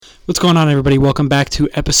What's going on, everybody? Welcome back to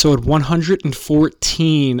episode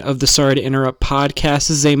 114 of the Sorry to Interrupt podcast.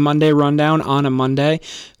 This is a Monday rundown on a Monday.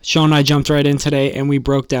 Sean and I jumped right in today, and we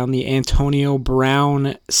broke down the Antonio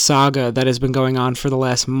Brown saga that has been going on for the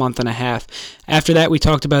last month and a half. After that, we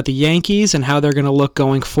talked about the Yankees and how they're going to look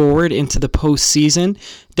going forward into the postseason.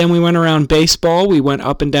 Then we went around baseball. We went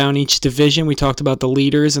up and down each division. We talked about the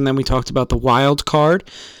leaders, and then we talked about the wild card.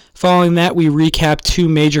 Following that, we recapped two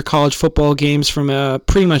major college football games from a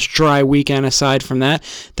pretty much dry weekend aside from that.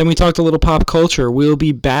 Then we talked a little pop culture. We'll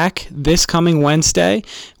be back this coming Wednesday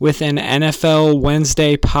with an NFL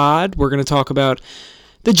Wednesday pod. We're going to talk about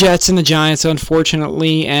the Jets and the Giants,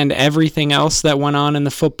 unfortunately, and everything else that went on in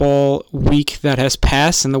the football week that has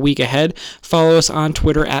passed and the week ahead. Follow us on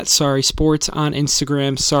Twitter at Sorry Sports, on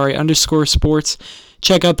Instagram, Sorry_Sports.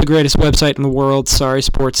 Check out the greatest website in the world,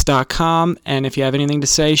 sorrysports.com. And if you have anything to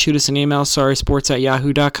say, shoot us an email,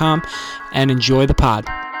 sorrysports@yahoo.com, and enjoy the pod.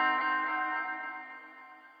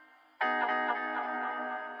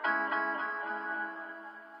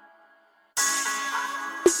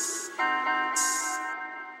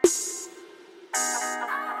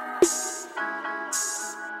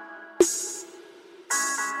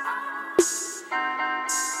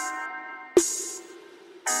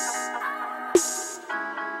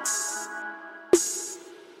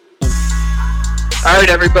 All right,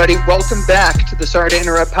 everybody, welcome back to the Sorry to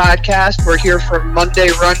Interrupt podcast. We're here for Monday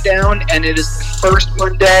Rundown, and it is the first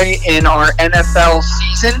Monday in our NFL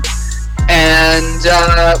season, and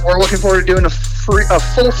we're looking forward to doing a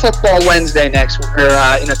full football Wednesday next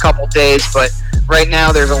in a couple days, but right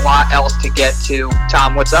now there's a lot else to get to.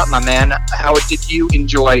 Tom, what's up, my man? How did you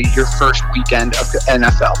enjoy your first weekend of the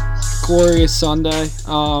NFL? Glorious Sunday.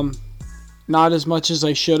 Not as much as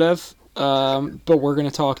I should have. But we're going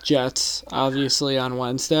to talk Jets, obviously, on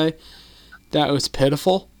Wednesday. That was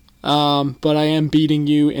pitiful. But I am beating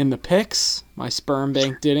you in the picks. My sperm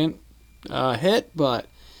bank didn't hit, but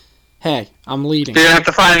hey, I'm leading. You're going to have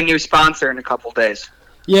to find a new sponsor in a couple days.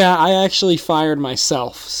 Yeah, I actually fired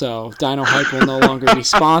myself, so Dino Hype will no longer be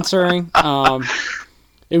sponsoring.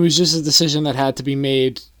 It was just a decision that had to be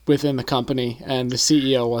made within the company, and the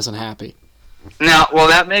CEO wasn't happy. Now, well,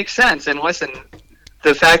 that makes sense. And listen,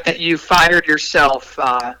 the fact that you fired yourself,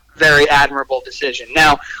 very admirable decision.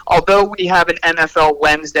 Now, although we have an NFL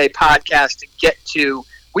Wednesday podcast to get to,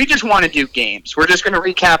 we just want to do games. We're just going to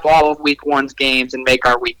recap all of Week 1's games and make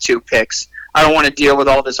our Week 2 picks. I don't want to deal with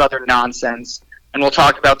all this other nonsense, and we'll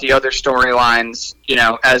talk about the other storylines,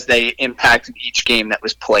 as they impacted each game that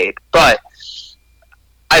was played. But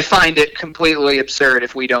I find it completely absurd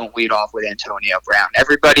if we don't lead off with Antonio Brown.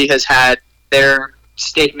 Everybody has had their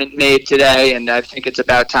statement made today, and I think it's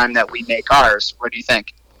about time that we make ours. What do you think?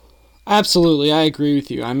 Absolutely, I agree with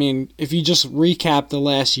you. I mean, if you just recap the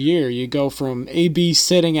last year, you go from AB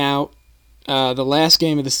sitting out the last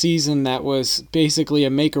game of the season that was basically a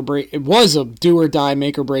make-or-break. It was a do-or-die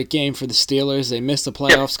make-or-break game for the Steelers. They missed the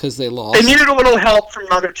playoffs because they lost. They needed a little help from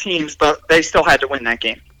other teams, but they still had to win that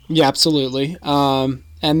game. Yeah, absolutely.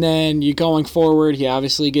 And then you going forward, he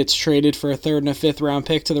obviously gets traded for a 3rd and a 5th round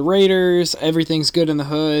pick to the Raiders. Everything's good in the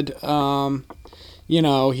hood.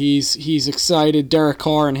 He's excited. Derek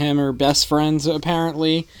Carr and him are best friends,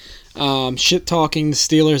 apparently. Shit-talking the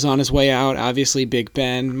Steelers on his way out. Obviously, Big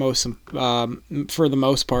Ben, for the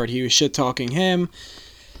most part, he was shit-talking him.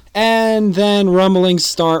 And then rumblings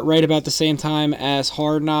start right about the same time as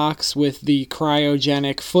Hard Knocks with the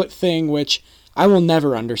cryogenic foot thing, which I will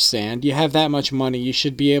never understand. You have that much money, you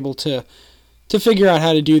should be able to figure out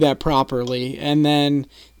how to do that properly. And then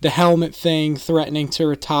the helmet thing, threatening to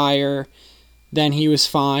retire. Then he was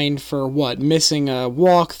fined for, missing a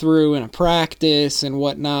walkthrough and a practice and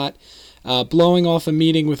whatnot. Blowing off a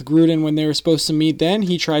meeting with Gruden when they were supposed to meet. Then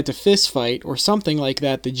he tried to fist fight or something like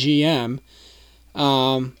that, the GM.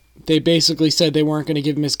 They basically said they weren't going to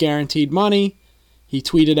give him his guaranteed money. He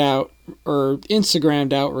tweeted out, or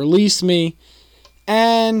Instagrammed out, "Release me."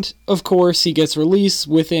 And, of course, he gets released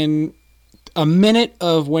within a minute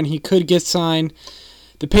of when he could get signed.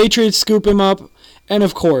 The Patriots scoop him up. And,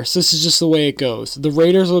 of course, this is just the way it goes. The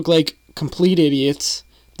Raiders look like complete idiots.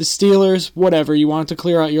 The Steelers, whatever, you wanted to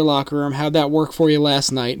clear out your locker room. How'd that work for you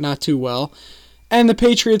last night? Not too well. And the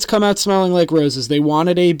Patriots come out smelling like roses. They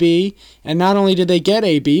wanted AB, and not only did they get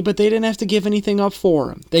AB, but they didn't have to give anything up for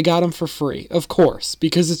him. They got him for free, of course,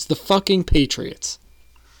 because it's the fucking Patriots.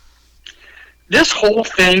 This whole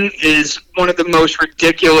thing is one of the most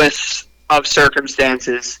ridiculous of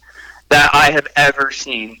circumstances that I have ever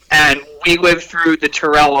seen. And we lived through the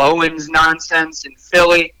Terrell Owens nonsense in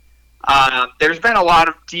Philly. There's been a lot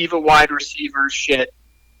of diva wide receiver shit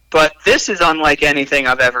But this is unlike anything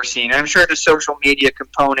I've ever seen. I'm sure the social media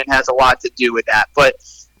component has a lot to do with that. But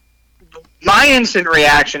my instant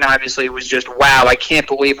reaction, obviously, was just, wow, I can't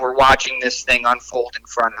believe we're watching this thing unfold in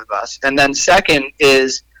front of us. And then second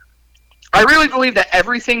is, I really believe that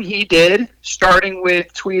everything he did, starting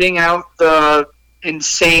with tweeting out the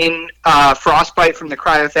insane frostbite from the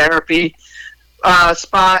cryotherapy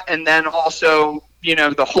spot, and then also,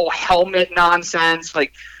 the whole helmet nonsense,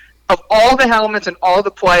 like, of all the helmets and all the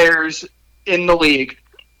players in the league,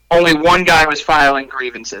 only one guy was filing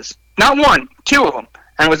grievances. Not one, two of them,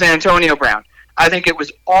 and it was Antonio Brown. I think it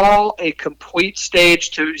was all a complete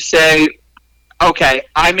stage to say, okay,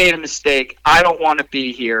 I made a mistake. I don't want to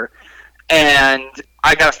be here, and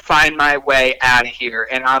I got to find my way out of here,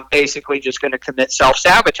 and I'm basically just going to commit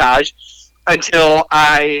self-sabotage until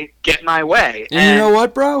I get my way. And you know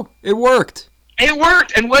what, bro? It worked. It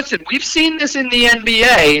worked. And listen, we've seen this in the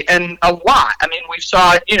NBA and a lot. I mean, we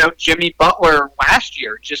saw, Jimmy Butler last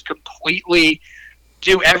year just completely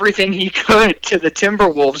do everything he could to the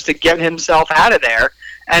Timberwolves to get himself out of there,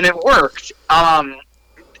 and it worked.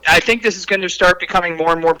 I think this is going to start becoming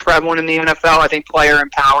more and more prevalent in the NFL. I think player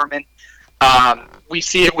empowerment. We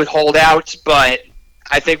see it with holdouts, but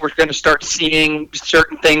I think we're going to start seeing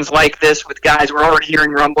certain things like this with guys. We're already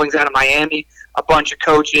hearing rumblings out of Miami. A bunch of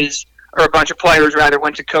players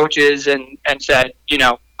went to coaches and said,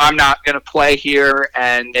 I'm not going to play here,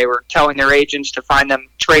 and they were telling their agents to find them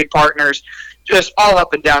trade partners, just all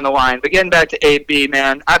up and down the line. But getting back to AB,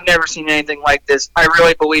 man, I've never seen anything like this. I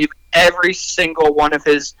really believe every single one of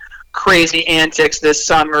his crazy antics this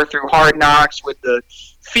summer through Hard Knocks with the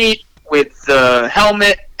feet, with the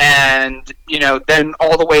helmet, and, then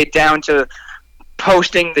all the way down to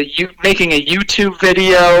making a YouTube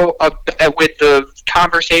video with the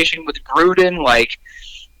conversation with Gruden. Like,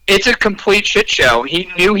 it's a complete shit show.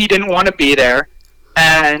 He knew he didn't want to be there,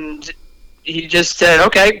 and he just said,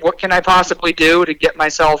 okay, what can I possibly do to get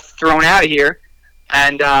myself thrown out of here?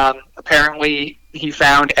 And apparently he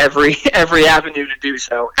found every avenue to do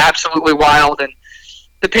so. Absolutely wild. And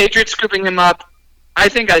the Patriots scooping him up, I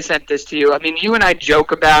think I sent this to you. I mean, you and I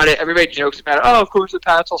joke about it. Everybody jokes about it. Oh, of course the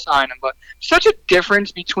Pats will sign him. But such a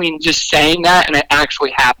difference between just saying that and it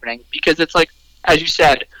actually happening. Because it's like, as you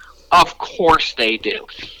said, of course they do.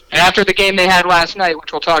 And after the game they had last night,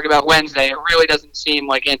 which we'll talk about Wednesday, it really doesn't seem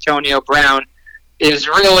like Antonio Brown is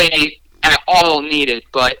really at all needed.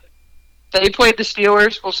 But they played the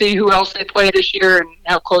Steelers. We'll see who else they play this year and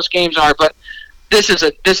how close games are. But this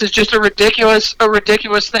is just a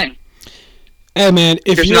ridiculous thing. Hey man,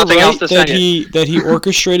 if There's you're nothing right else to that say he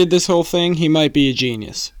orchestrated this whole thing, he might be a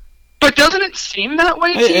genius. But doesn't it seem that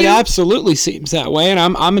way to It you? absolutely seems that way, and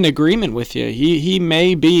I'm in agreement with you. He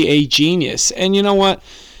may be a genius, and you know what?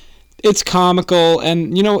 It's comical,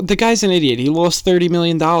 and the guy's an idiot. He lost $30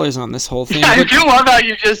 million on this whole thing. I do love how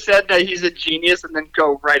you just said that he's a genius and then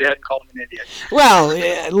go right ahead and call him an idiot. Well,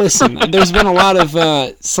 listen, there's been a lot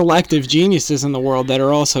of selective geniuses in the world that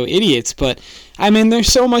are also idiots, but I mean,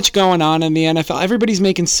 there's so much going on in the NFL. Everybody's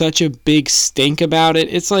making such a big stink about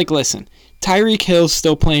it. It's like, listen, Tyreek Hill's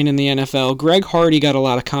still playing in the NFL. Greg Hardy got a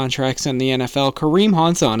lot of contracts in the NFL. Kareem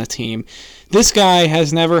Hunt's on a team. This guy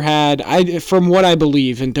has never had, from what I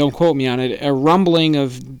believe, and don't quote me on it, a rumbling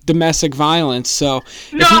of domestic violence. So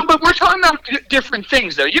but we're talking about different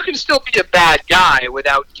things, though. You can still be a bad guy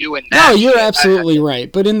without doing that. No, you're absolutely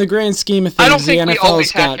right. But in the grand scheme of things, I don't think the we NFL's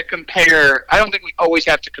always have to compare. I don't think we always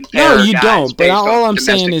have to compare. No, you guys don't. But based all on I'm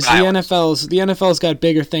saying is violence. the NFL's got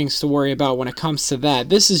bigger things to worry about when it comes to that.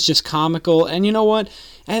 This is just comical. And you know what?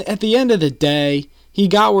 At the end of the day, he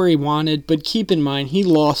got where he wanted, but keep in mind, he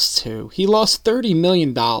lost too. He lost $30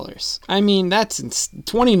 million. I mean, that's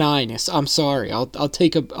 29. I'm sorry. I'll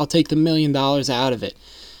take the $1 million out of it.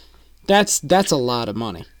 That's a lot of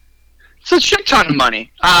money. It's a shit ton of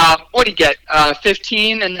money. What do you get?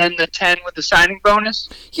 15 and then the 10 with the signing bonus?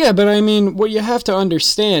 Yeah, but I mean, what you have to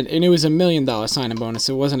understand, and it was $1 million signing bonus.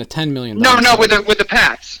 It wasn't a $10 million. No, with the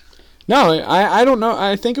Pats. No, I don't know.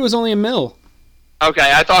 I think it was only $1 million.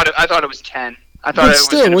 Okay, I thought it was 10. But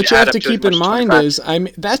still, what you have to keep in mind is,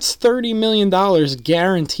 that's $30 million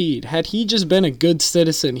guaranteed. Had he just been a good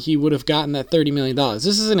citizen, he would have gotten that $30 million. This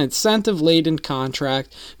is an incentive-laden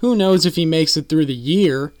contract. Who knows if he makes it through the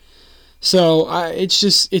year? So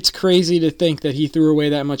it's crazy to think that he threw away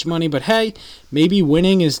that much money. But hey, maybe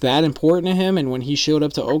winning is that important to him. And when he showed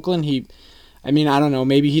up to Oakland, I don't know,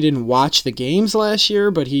 maybe he didn't watch the games last year,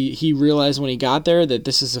 but he realized when he got there that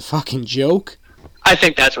this is a fucking joke. I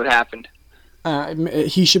think that's what happened.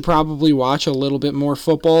 He should probably watch a little bit more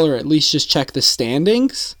football, or at least just check the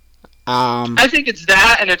standings. I think it's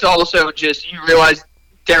that, and it's also just you realize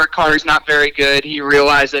Derek Carr is not very good. He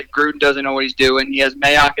realized that Gruden doesn't know what he's doing. He has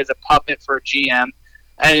Mayock as a puppet for a GM,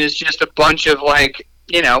 and it's just a bunch of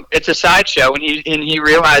it's a sideshow. And he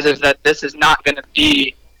realizes that this is not going to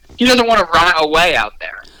be. He doesn't want to run away out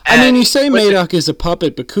there. And, I mean, you say Mayock is a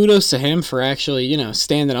puppet, but kudos to him for actually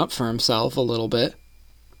standing up for himself a little bit.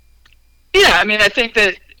 Yeah, I mean, I think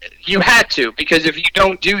that you had to, because if you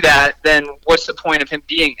don't do that, then what's the point of him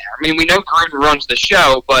being there? I mean, we know Gruden runs the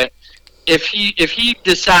show, but if he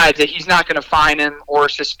decides that he's not going to fine him or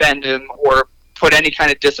suspend him or put any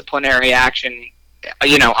kind of disciplinary action,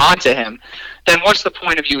 onto him, then what's the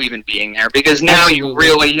point of you even being there? Because now you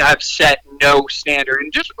really have set no standard.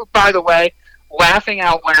 And just, by the way, laughing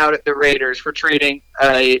out loud at the Raiders for trading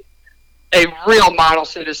a real model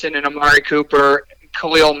citizen in Amari Cooper,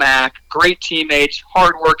 Khalil Mack, great teammates,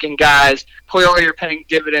 hardworking guys. Clearly you're paying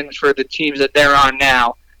dividends for the teams that they're on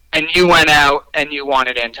now. And you went out and you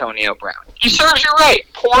wanted Antonio Brown. He serves you right.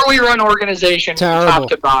 Poorly run organization, terrible. Top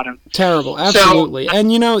to bottom. Terrible, absolutely. So,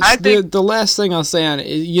 and the last thing I'll say on it,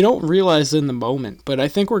 you don't realize in the moment, but I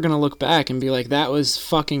think we're going to look back and be like, that was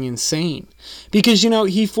fucking insane. Because,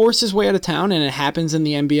 he forced his way out of town, and it happens in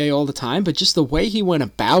the NBA all the time, but just the way he went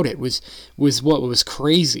about it was what was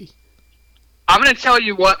crazy. I'm going to tell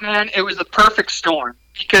you what, man, it was the perfect storm.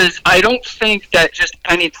 Because I don't think that just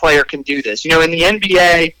any player can do this. In the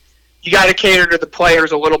NBA, you got to cater to the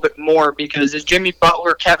players a little bit more, because is Jimmy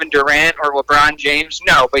Butler Kevin Durant or LeBron James?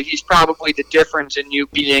 No, but he's probably the difference in you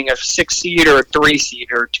being a 6 seed or a 3 seed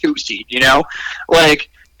or a 2 seed, Like,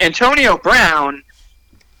 Antonio Brown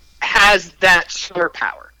has that star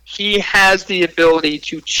power. He has the ability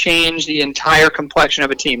to change the entire complexion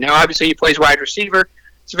of a team. Now, obviously, he plays wide receiver.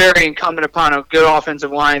 It's very incumbent upon a good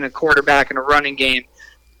offensive line, a quarterback, and a running game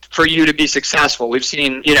for you to be successful. We've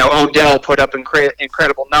seen, Odell put up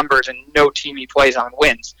incredible numbers, and no team he plays on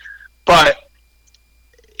wins. But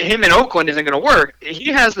him in Oakland isn't going to work. He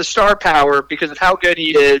has the star power because of how good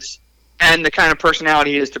he is and the kind of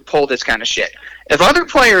personality he is to pull this kind of shit. If other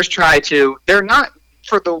players try to, they're not,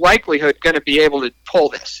 for the likelihood, going to be able to pull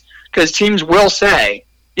this, because teams will say,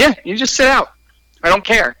 yeah, you just sit out. I don't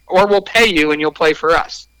care. Or we'll pay you and you'll play for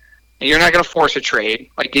us. You're not going to force a trade.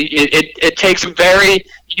 Like it takes a very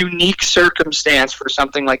unique circumstance for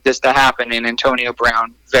something like this to happen, and Antonio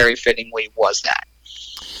Brown very fittingly was that.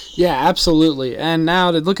 Yeah, absolutely. And now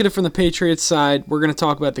to look at it from the Patriots side, we're going to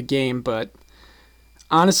talk about the game, but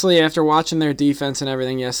honestly, after watching their defense and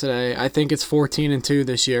everything yesterday, I think it's 14-2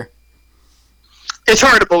 this year. It's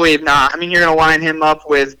hard to believe not. I mean, you're going to line him up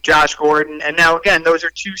with Josh Gordon, and now again, those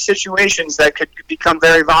are two situations that could become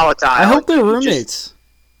very volatile. I hope they're roommates.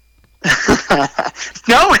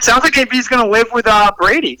 No, it sounds like he's going to live with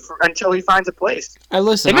Brady until he finds a place.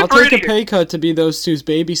 Listen, I'll take a pay cut to be those two's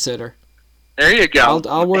babysitter. There you go.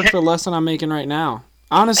 I'll work for less than I'm making right now.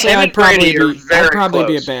 Honestly, I'd probably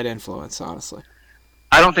be a bad influence, honestly.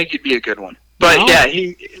 I don't think you'd be a good one. But no?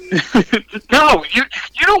 No, you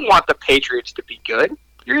don't want the Patriots to be good.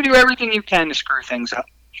 You're going to do everything you can to screw things up.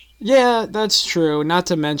 Yeah, that's true. Not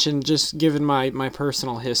to mention, just given my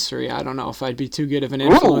personal history, I don't know if I'd be too good of an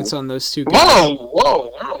influence on those two guys.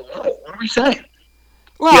 Whoa. What are we saying?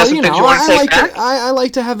 Well, I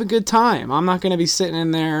like to have a good time. I'm not going to be sitting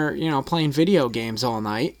in there, playing video games all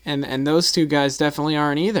night. And those two guys definitely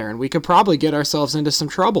aren't either. And we could probably get ourselves into some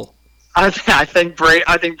trouble. I think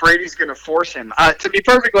Brady's going to force him. To be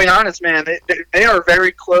perfectly honest, man, they are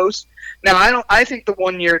very close. Now, I think the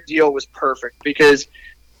 1-year deal was perfect, because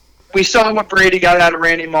we saw what Brady got out of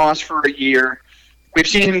Randy Moss for a year. We've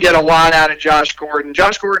seen him get a lot out of Josh Gordon.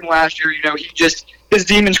 Josh Gordon last year, his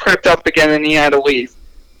demons crept up again and he had to leave.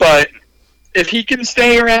 But if he can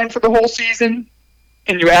stay around for the whole season,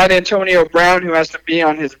 and you add Antonio Brown, who has to be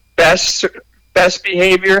on his best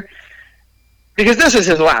behavior, because this is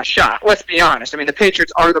his last shot. Let's be honest. I mean, the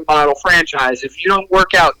Patriots are the model franchise. If you don't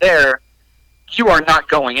work out there, you are not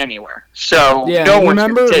going anywhere. So no one's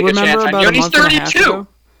going to take a chance on you. And he's 32.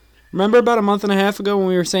 Remember about a month and a half ago when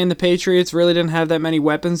we were saying the Patriots really didn't have that many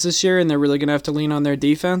weapons this year and they're really going to have to lean on their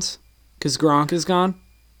defense because Gronk is gone?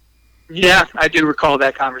 Yeah, I do recall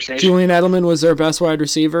that conversation. Julian Edelman was their best wide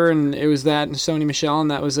receiver, and it was that and Sony Michel, and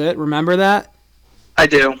that was it. Remember that? I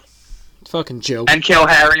do. Fucking joke. And N'Keal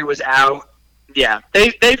Harry was out. Yeah,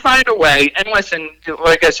 they find a way. And listen,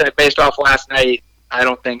 like I said, based off last night, I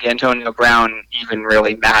don't think Antonio Brown even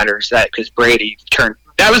really matters because Brady turned.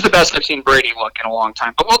 That was the best I've seen Brady look in a long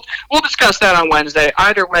time. But we'll discuss that on Wednesday.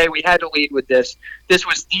 Either way, we had to lead with this. This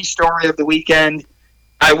was the story of the weekend.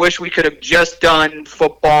 I wish we could have just done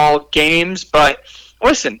football games, but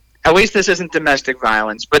listen, at least this isn't domestic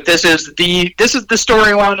violence. But this is the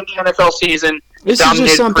storyline of the NFL season. This is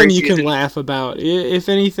just something you can preseason. laugh about. If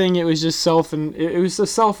anything, it was just it was a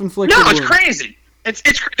self-inflicted No, it's wound. crazy. It's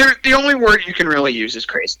the only word you can really use is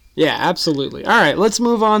crazy. Yeah, absolutely. All right, let's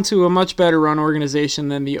move on to a much better run organization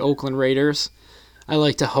than the Oakland Raiders. I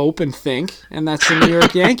like to hope and think, and that's the New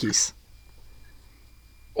York Yankees.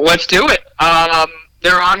 Let's do it.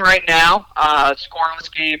 They're on right now.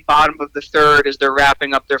 Scoreless game, bottom of the third, as they're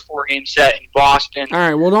wrapping up their 4-game set in Boston. All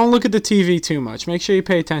right, well, don't look at the TV too much. Make sure you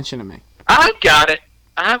pay attention to me. I've got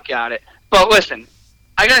it. But listen,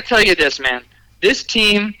 I got to tell you this, man. This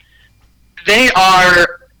team, they are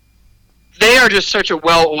just such a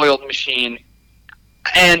well-oiled machine.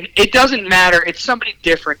 And it doesn't matter. It's somebody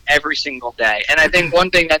different every single day. And I think one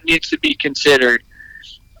thing that needs to be considered,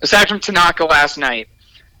 aside from Tanaka last night,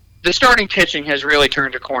 the starting pitching has really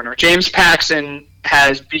turned a corner. James Paxton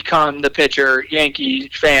has become the pitcher Yankee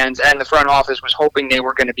fans and the front office was hoping they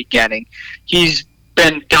were going to be getting. He's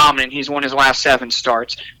been dominant. He's won his last 7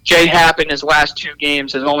 starts. Jay Happ in his last 2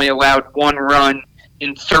 games has only allowed 1 run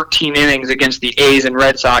in 13 innings against the A's and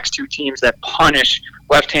Red Sox, 2 teams that punish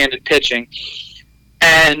left-handed pitching.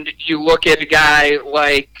 And you look at a guy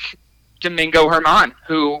like Domingo Germán,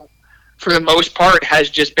 who, for the most part, has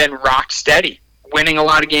just been rock steady, winning a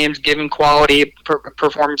lot of games, giving quality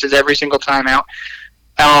performances every single time out.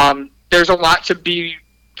 There's a lot to be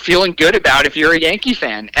feeling good about if you're a Yankee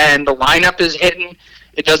fan. And the lineup is hitting.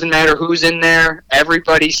 It doesn't matter who's in there.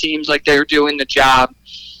 Everybody seems like they're doing the job.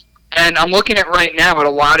 And I'm looking at right now at a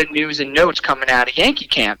lot of news and notes coming out of Yankee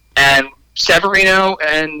camp. And Severino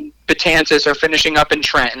and Betances are finishing up in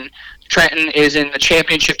Trenton. Trenton is in the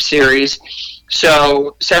championship series.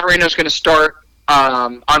 So Severino's going to start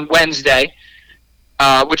on Wednesday,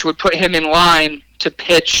 which would put him in line to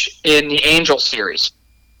pitch in the Angels series.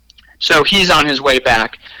 So he's on his way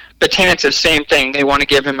back. Betances, same thing. They want to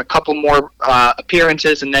give him a couple more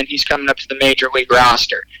appearances, and then he's coming up to the major league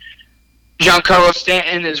roster. Giancarlo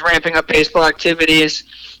Stanton is ramping up baseball activities,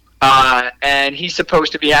 and he's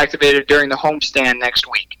supposed to be activated during the homestand next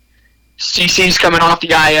week. CC's coming off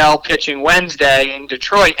the IL pitching Wednesday in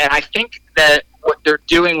Detroit, and I think that what they're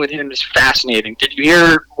doing with him is fascinating. Did you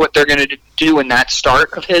hear what they're going to do in that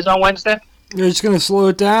start of his on Wednesday? They're just going to slow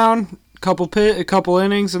it down, a couple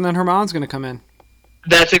innings, and then Germán's going to come in.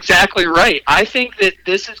 That's exactly right. I think that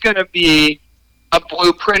this is going to be a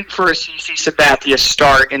blueprint for a CC Sabathia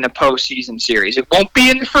start in the postseason series. It won't be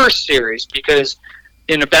in the first series because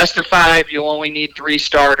in a best of 5, you'll only need 3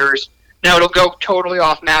 starters. Now, it'll go totally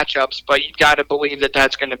off matchups, but you've got to believe that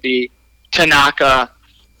that's going to be Tanaka,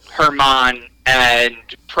 Germán, and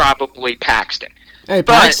probably Paxton. Hey,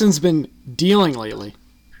 Paxton's been dealing lately.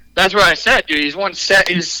 That's what I said, dude. He's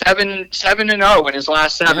 7-0 in his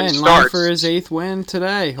last 7 in starts. line for his 8th win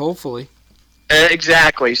today, hopefully.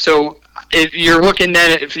 Exactly. So if you're looking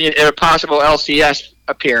at a possible LCS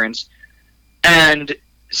appearance, and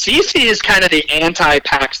CC is kind of the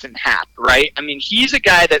anti-Paxton Happ, right? I mean, he's a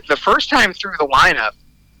guy that the first time through the lineup,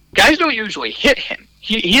 guys don't usually hit him.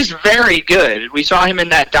 He's very good. We saw him in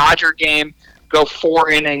that Dodger game go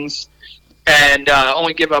 4 innings and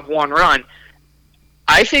only give up 1 run.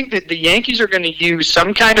 I think that the Yankees are going to use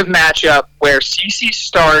some kind of matchup where CC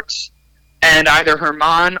starts and either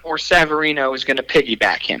Germán or Severino is going to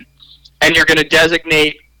piggyback him. And you're going to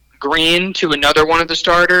designate Green to another one of the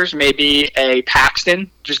starters, maybe a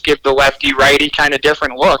Paxton, just give the lefty-righty kind of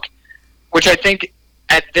different look, which I think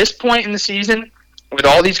at this point in the season, with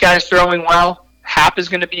all these guys throwing well, Happ is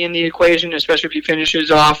going to be in the equation, especially if he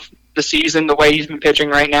finishes off the season the way he's been pitching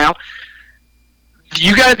right now.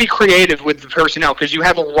 You got to be creative with the personnel because you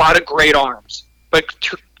have a lot of great arms. But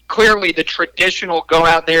clearly the traditional go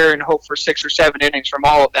out there and hope for 6 or 7 innings from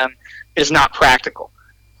all of them is not practical.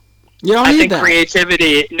 You don't I need think that.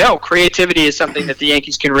 creativity is something that the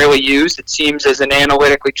Yankees can really use. It seems as an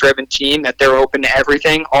analytically driven team that they're open to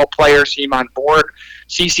everything. All players seem on board.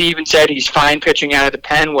 CC even said he's fine pitching out of the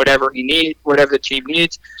pen, whatever the team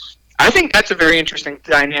needs. I think that's a very interesting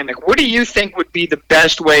dynamic. What do you think would be the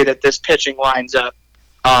best way that this pitching lines up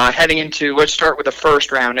heading into, let's start with the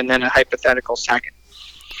first round and then a hypothetical second?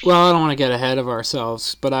 Well, I don't want to get ahead of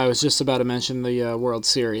ourselves, but I was just about to mention the World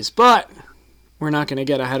Series. But we're not going to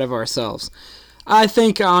get ahead of ourselves. I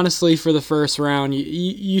think, honestly, for the first round,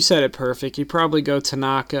 you said it perfect. You probably go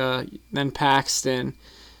Tanaka, then Paxton,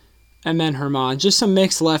 and then Germán. Just some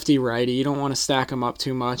mixed lefty-righty. You don't want to stack them up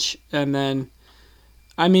too much. And then,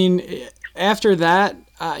 I mean, after that,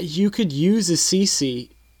 you could use a CC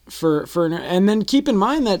and then keep in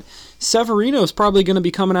mind that Severino is probably going to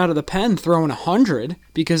be coming out of the pen throwing 100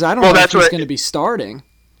 because I don't know if he's going to be starting.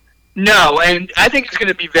 No, and I think it's going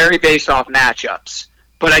to be very based off matchups.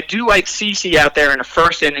 But I do like CeCe out there in the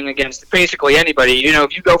first inning against basically anybody. You know,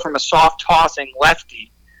 if you go from a soft tossing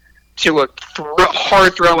lefty to a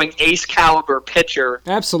hard throwing ace caliber pitcher.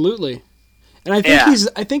 Absolutely. And I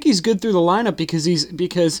think he's good through the lineup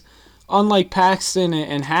because unlike Paxton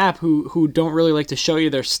and Happ who don't really like to show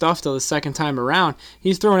you their stuff till the second time around,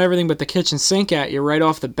 he's throwing everything but the kitchen sink at you right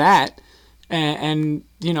off the bat. And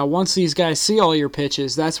you know, once these guys see all your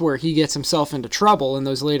pitches, that's where he gets himself into trouble in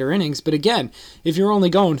those later innings. But again, if you're only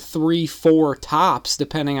going 3-4 tops,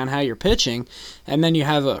 depending on how you're pitching, and then you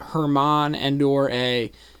have a Herman and or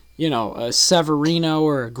a Severino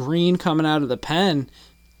or a Green coming out of the pen,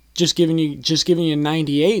 just giving you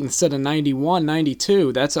 98 instead of 91,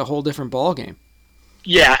 92, that's a whole different ballgame.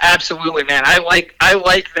 Yeah, absolutely, man. I like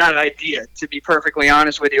that idea, to be perfectly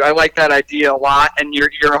honest with you. I like that idea a lot, and you're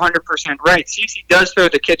 100% right. CeCe does throw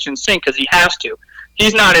the kitchen sink because he has to.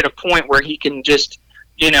 He's not at a point where he can just,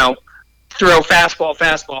 throw fastball.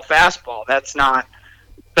 That's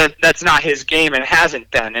not his game, and hasn't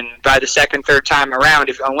been. And by the second, third time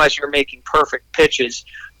around, unless you're making perfect pitches,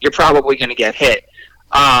 you're probably going to get hit.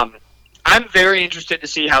 I'm very interested to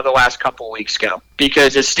see how the last couple of weeks go,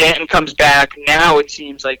 because as Stanton comes back, now it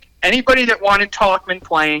seems like anybody that wanted Tauchman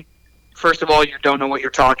playing, first of all, you don't know what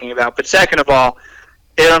you're talking about, but second of all,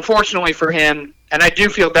 it unfortunately for him, and I do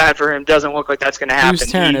feel bad for him, doesn't look like that's going to happen. He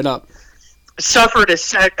was tearing it up. Suffered a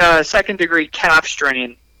second-degree calf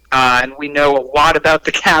strain, and we know a lot about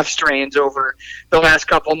the calf strains over the last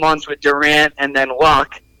couple months with Durant and then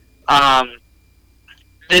Luck.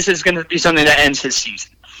 This is going to be something that ends his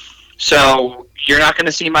season. So you're not going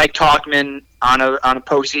to see Mike Tauchman on a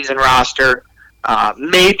postseason roster.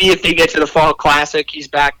 Maybe if they get to the Fall Classic, he's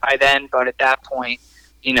back by then. But at that point,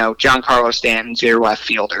 Giancarlo Stanton's your left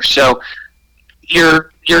fielder. So you're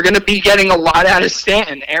going to be getting a lot out of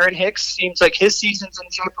Stanton. Aaron Hicks seems like his season's in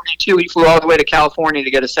jeopardy too. He flew all the way to California to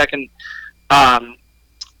get a second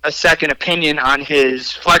opinion on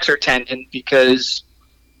his flexor tendon because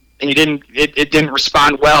it didn't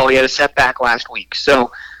respond well. He had a setback last week.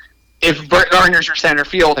 So if Brett Gardner's your center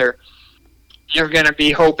fielder, you're going to be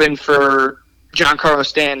hoping for Giancarlo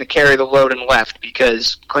Stanton to carry the load in left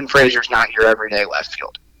because Clint Frazier's not your everyday left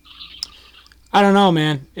fielder. I don't know,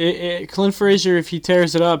 man. Clint Frazier, if he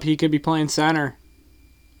tears it up, he could be playing center.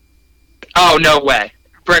 Oh, no way.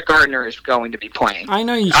 Brett Gardner is going to be playing. I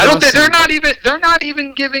know you. I don't think they're not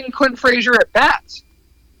even giving Clint Frazier at bats.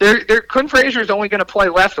 Clint Frazier is only going to play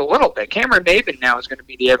left a little bit. Cameron Maybin now is going to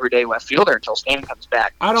be the everyday left fielder until Stanton comes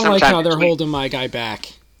back. I don't like how they're holding my guy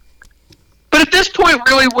back. But at this point,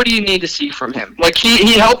 really, what do you need to see from him? Like,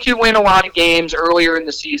 he helped you win a lot of games earlier in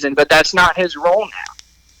the season, but that's not his role now.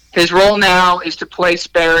 His role now is to play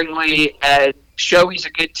sparingly and show he's a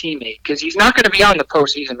good teammate because he's not going to be on the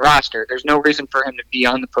postseason roster. There's no reason for him to be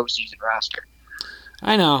on the postseason roster.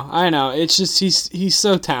 I know. It's just he's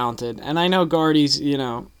so talented, and I know Gardy's.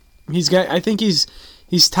 He's got. I think he's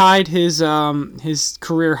tied his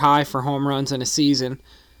career high for home runs in a season,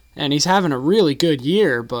 and he's having a really good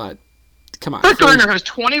year. But come on, Brett Gardner has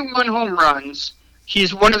 21 home runs.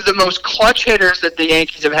 He's one of the most clutch hitters that the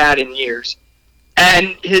Yankees have had in years,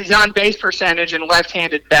 and his on-base percentage and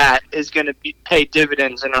left-handed bat is going to pay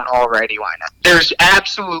dividends in an all-righty lineup. There's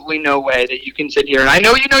absolutely no way that you can sit here, and I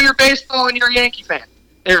know you know your baseball and you're a Yankee fan.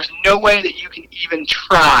 There's no way that you can even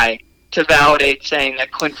try to validate saying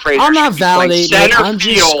that Clint Frazier should be playing center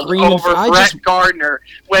field over Brett Gardner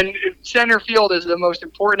when center field is the most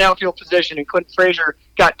important outfield position, and Clint Frazier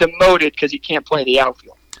got demoted because he can't play the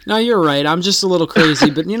outfield. No, you're right. I'm just a little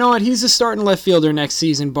crazy, but you know what? He's a starting left fielder next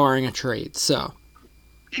season, barring a trade. So.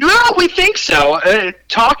 Well, we think so.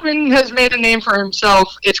 Tauchman has made a name for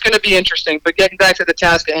himself. It's going to be interesting. But getting back to the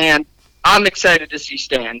task at hand, I'm excited to see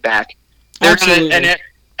Stan back. Absolutely.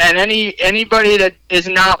 And anybody that is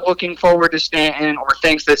not looking forward to Stanton or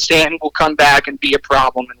thinks that Stanton will come back and be a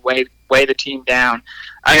problem and weigh the team down,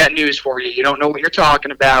 I got news for you. You don't know what you're talking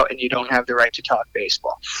about, and you don't have the right to talk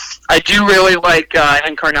baseball. I do really like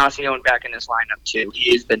Encarnacion back in this lineup, too.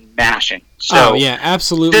 He has been mashing. So yeah,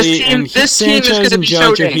 absolutely. This team is going to be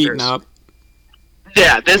so dangerous. Up.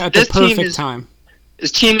 Yeah, this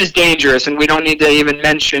team is dangerous, and we don't need to even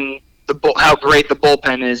mention how great the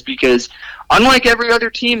bullpen is because unlike every other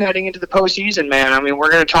team heading into the postseason, man, I mean,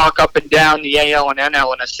 we're going to talk up and down the AL and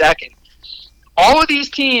NL in a second. All of these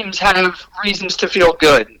teams have reasons to feel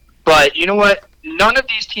good, but you know what? None of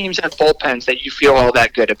these teams have bullpens that you feel all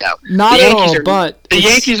that good about. Not at all, but the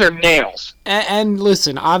Yankees are nails. And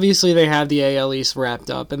listen, obviously they have the AL East wrapped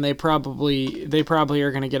up, and they probably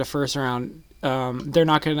are going to get a first round.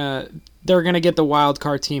 They're going to get the wild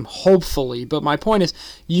card team, hopefully. But my point is,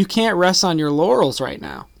 you can't rest on your laurels right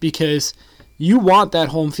now because you want that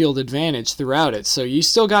home field advantage throughout it. So you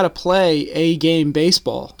still got to play a game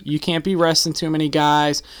baseball. You can't be resting too many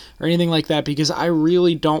guys or anything like that, because I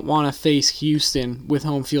really don't want to face Houston with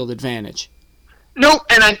home field advantage. No,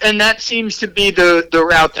 and that seems to be the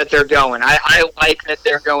route that they're going. I like that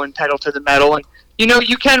they're going pedal to the metal. And,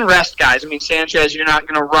 you can rest guys. I mean, Sanchez, you're not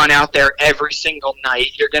going to run out there every single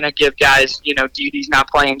night. You're going to give guys, Didi's not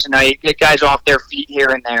playing tonight, get guys off their feet here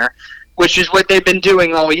and there, which is what they've been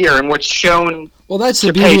doing all year and what's shown. Well, that's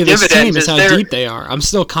the beauty of this team is how deep they are. I'm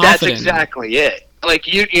still confident. That's exactly it. Like,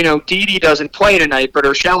 Didi doesn't play tonight, but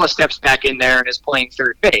Urshela steps back in there and is playing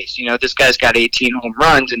third base. This guy's got 18 home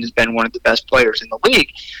runs and has been one of the best players in the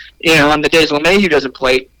league. On the days LeMahieu doesn't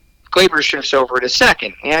play, Gleyber shifts over to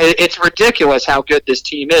second. It's ridiculous how good this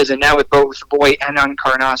team is, and now with both Boyd and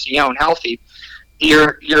Encarnacion healthy,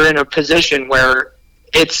 you're in a position where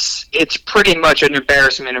it's pretty much an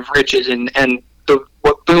embarrassment of riches, and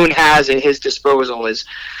what Boone has at his disposal is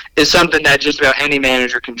something that just about any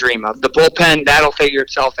manager can dream of. The bullpen, that'll figure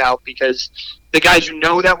itself out, because the guys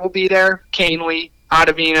that will be there, Canely,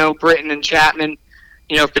 Ottavino, Britton, and Chapman,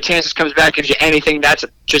 if Betances comes back and gives you anything, that's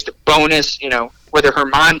just a bonus. Whether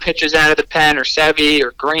Herman pitches out of the pen or Sevy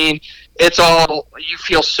or Green, it's all, you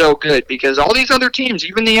feel so good, because all these other teams,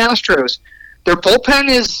 even the Astros, their bullpen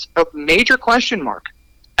is a major question mark,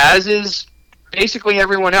 as is basically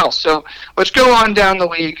everyone else. So let's go on down the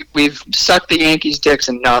league. We've sucked the Yankees' dicks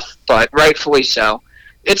enough, but rightfully so.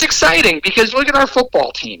 It's exciting because look at our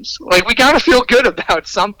football teams. Like, we got to feel good about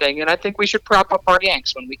something, and I think we should prop up our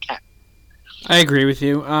Yanks when we can. I agree with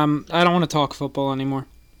you. I don't want to talk football anymore.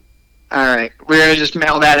 All right, we're gonna just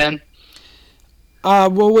mail that in.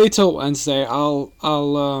 We'll wait till Wednesday. I'll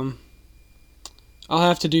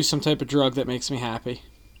have to do some type of drug that makes me happy.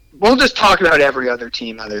 We'll just talk about every other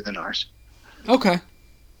team other than ours. Okay.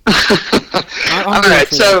 All right,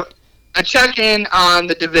 so a check-in on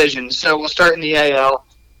the division. So we'll start in the AL.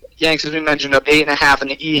 Yanks, as we mentioned, up 8.5 in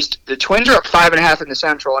the East. The Twins are up 5.5 in the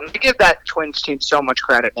Central, and I give that Twins team so much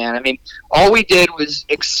credit, man. I mean, all we did was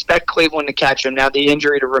expect Cleveland to catch them. Now the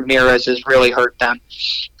injury to Ramirez has really hurt them,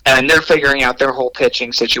 and they're figuring out their whole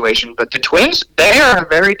pitching situation. But the Twins, they are a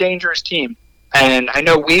very dangerous team. And I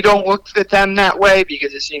know we don't look at them that way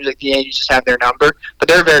because it seems like the Yankees just have their number, but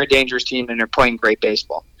they're a very dangerous team and they're playing great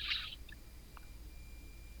baseball.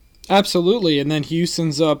 Absolutely, and then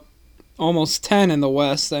Houston's up almost 10 in the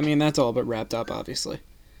West. I mean, that's all but wrapped up, obviously.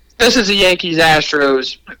 This is the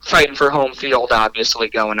Yankees-Astros fighting for home field, obviously,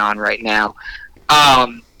 going on right now.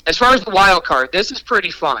 As far as the wild card, this is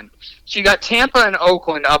pretty fun. So you got Tampa and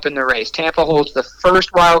Oakland up in the race. Tampa holds the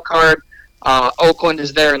first wild card. Oakland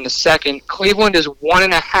is there in the second. Cleveland is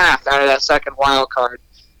 1.5 out of that second wild card.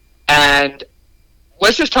 And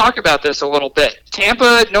let's just talk about this a little bit.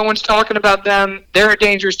 Tampa, no one's talking about them. They're a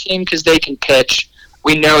dangerous team because they can pitch.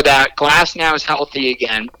 We know that. Glass now is healthy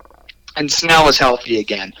again, and Snell is healthy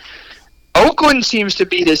again. Oakland seems to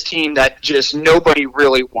be this team that just nobody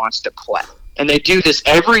really wants to play. And they do this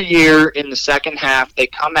every year in the second half. They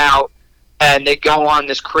come out and they go on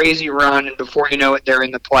this crazy run, and before you know it, they're in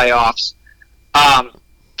the playoffs.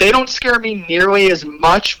 They don't scare me nearly as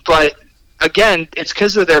much, but again, it's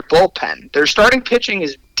because of their bullpen. Their starting pitching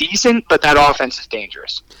is decent, but that offense is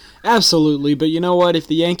dangerous. Absolutely, but you know what? If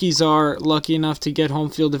the Yankees are lucky enough to get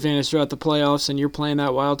home field advantage throughout the playoffs and you're playing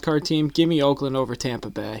that wild card team, give me Oakland over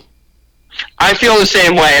Tampa Bay. I feel the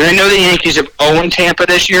same way, and I know the Yankees have owned Tampa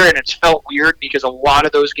this year, and it's felt weird because a lot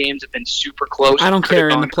of those games have been super close. I don't care.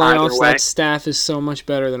 In the playoffs, that staff is so much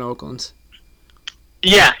better than Oakland's.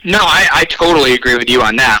 Yeah, no, I totally agree with you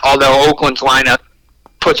on that, although Oakland's lineup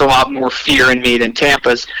puts a lot more fear in me than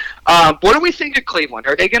Tampa's. What do we think of Cleveland?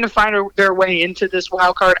 Are they going to find their way into this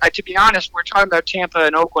wild card? To be honest, we're talking about Tampa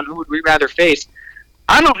and Oakland. Who would we rather face?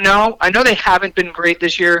 I don't know. I know they haven't been great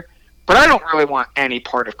this year, but I don't really want any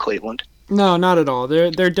part of Cleveland. No, not at all.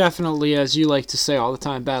 They're definitely, as you like to say all the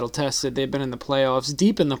time, battle-tested. They've been in the playoffs,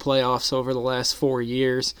 deep in the playoffs over the last 4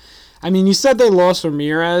 years. I mean, you said they lost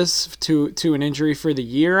Ramirez to an injury for the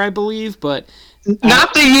year, I believe, but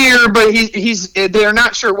not the year, but they're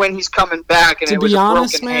not sure when he's coming back, and to it was be a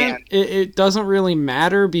honest, broken hand. It doesn't really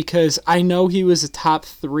matter because I know he was a top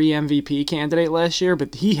 3 MVP candidate last year,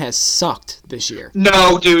 but he has sucked this year.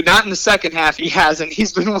 No, dude, not in the second half. He hasn't.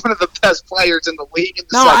 He's been one of the best players in the league in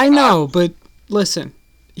the second half. No, I know, but listen,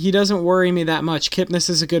 he doesn't worry me that much. Kipnis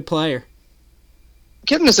is a good player.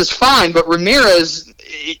 Kipnis is fine, but Ramirez,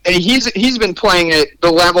 he's been playing at the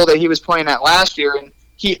level that he was playing at last year, and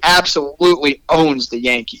he absolutely owns the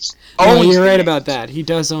Yankees. No, you're right about that. He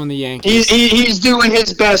does own the Yankees. He's doing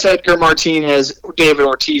his best Edgar Martinez, David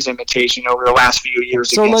Ortiz imitation over the last few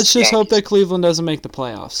years. So let's just hope that Cleveland doesn't make the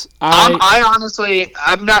playoffs. I honestly,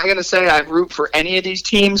 I'm not going to say I root for any of these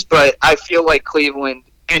teams, but I feel like Cleveland,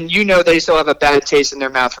 and they still have a bad taste in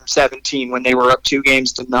their mouth from 17 when they were up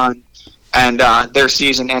 2-0, and their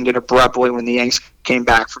season ended abruptly when the Yankees came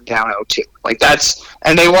back from down 0-2.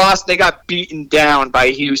 And they lost. They got beaten down by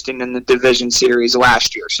Houston in the division series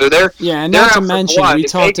last year. So they're and not to mention we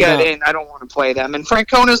talked about. I don't want to play them. And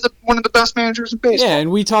Francona is one of the best managers in baseball. Yeah,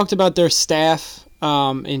 and we talked about their staff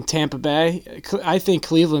in Tampa Bay. I think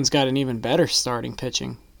Cleveland's got an even better starting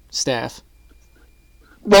pitching staff.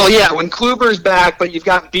 Well, yeah, when Kluber's back, but you've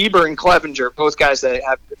got Bieber and Clevenger, both guys that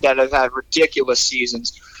have had ridiculous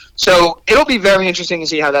seasons. So it'll be very interesting to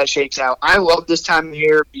see how that shakes out. I love this time of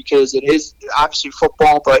year because it is obviously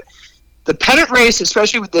football, but the pennant race,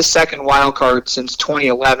 especially with this second wild card since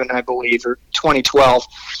 2011, I believe, or 2012,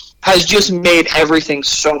 has just made everything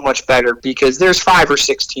so much better because there's 5 or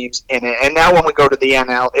 6 teams in it. And now when we go to the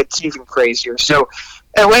NL, it's even crazier. So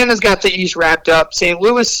Atlanta's got the East wrapped up. St.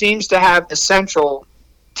 Louis seems to have the Central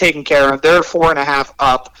taken care of. They're 4.5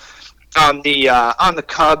 up on the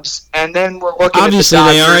Cubs, and then we're looking obviously at the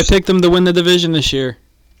Dodgers. They are. I picked them to win the division this year.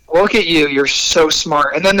 Look at you. You're so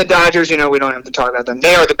smart. And then the Dodgers, we don't have to talk about them.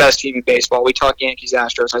 They are the best team in baseball. We talk Yankees,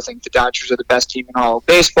 Astros. I think the Dodgers are the best team in all of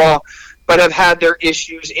baseball, but have had their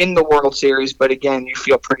issues in the World Series. But again, you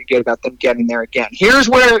feel pretty good about them getting there again. Here's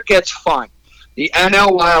where it gets fun. The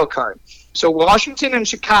NL wild card. So Washington and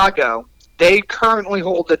Chicago, they currently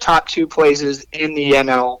hold the top 2 places in the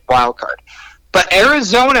NL wild card. But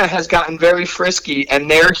Arizona has gotten very frisky, and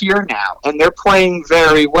they're here now, and they're playing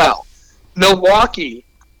very well. Milwaukee,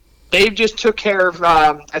 they just took care of,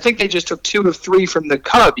 I think they just took 2 of 3 from the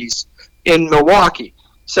Cubbies in Milwaukee.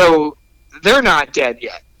 So they're not dead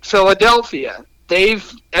yet. Philadelphia,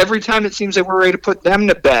 every time it seems like we're ready to put them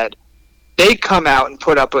to bed, they come out and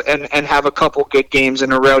put up and have a couple good games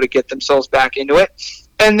in a row to get themselves back into it.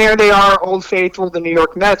 And there they are, Old Faithful, the New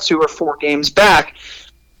York Mets, who are 4 games back.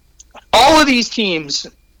 All of these teams,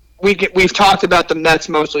 we've talked about the Mets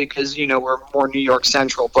mostly because we're more New York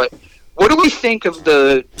Central. But what do we think of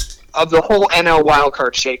the whole NL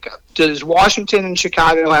wildcard shakeup? Does Washington and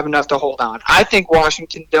Chicago have enough to hold on? I think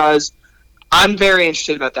Washington does. I'm very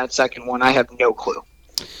interested about that second one. I have no clue.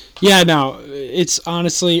 Yeah, no, it's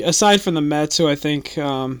honestly aside from the Mets, who I think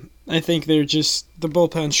they're just the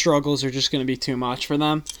bullpen struggles are just going to be too much for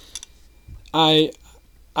them.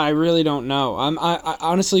 I really don't know. I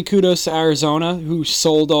honestly, kudos to Arizona, who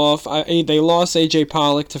sold off. They lost A.J.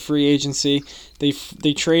 Pollock to free agency.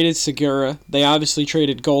 They traded Segura. They obviously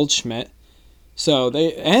traded Goldschmidt. So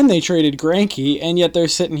they traded Greinke, and yet they're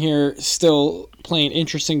sitting here still playing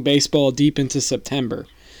interesting baseball deep into September.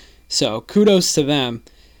 So kudos to them.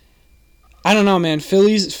 I don't know, man.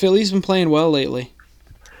 Philly's been playing well lately.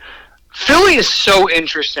 Philly is so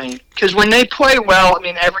interesting because when they play well,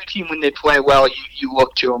 every team when they play well, you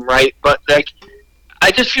look to them, right? But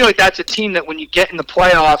I just feel like that's a team that when you get in the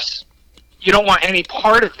playoffs, you don't want any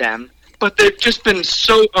part of them. But they've just been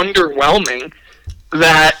so underwhelming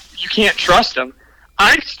that you can't trust them.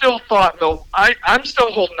 I still thought I'm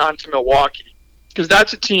still holding on to Milwaukee because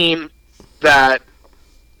that's a team that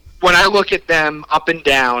when I look at them up and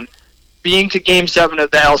down, being to Game 7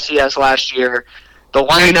 of the LCS last year. The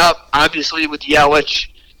lineup, obviously, with Yelich,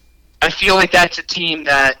 I feel like that's a team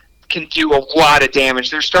that can do a lot of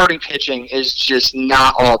damage. Their starting pitching is just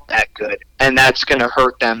not all that good, and that's going to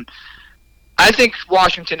hurt them. I think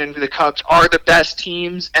Washington and the Cubs are the best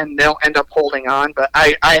teams, and they'll end up holding on, but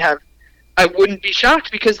I wouldn't be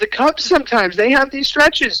shocked because the Cubs sometimes, they have these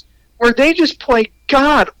stretches where they just play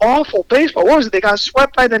god-awful baseball. What was it? They got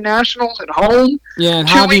swept by the Nationals at home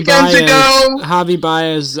 2 weekends ago. Javi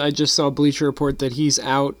Baez, I just saw Bleacher Report that he's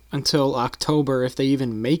out until October if they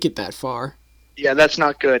even make it that far. Yeah, that's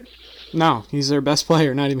not good. No, he's their best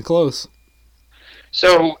player, not even close.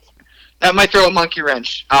 So that might throw a monkey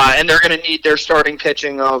wrench. And they're going to need their starting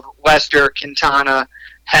pitching of Lester, Quintana,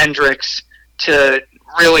 Hendricks to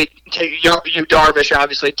really take Darvish,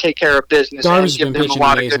 obviously, take care of business and give them a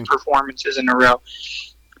lot of good performances in a row.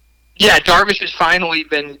 Yeah, Darvish has finally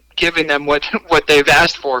been giving them what they've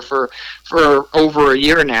asked for over a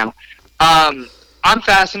year now. I'm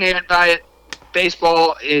fascinated by it.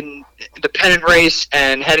 Baseball in the pennant race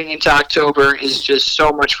and heading into October is just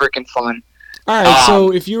so much freaking fun. All right,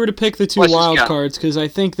 so if you were to pick the 2 wild cards, because I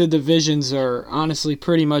think the divisions are honestly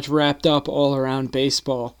pretty much wrapped up all around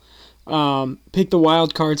baseball. Pick the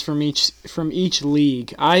wild cards from each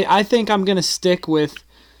league. I think I'm gonna stick with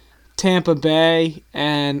Tampa Bay,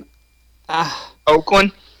 and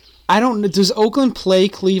Oakland? I don't know. Does Oakland play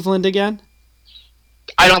Cleveland again?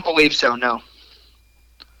 I don't believe so, no.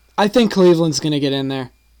 I think Cleveland's going to get in there.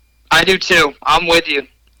 I do too. I'm with you.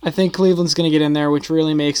 I think Cleveland's going to get in there, which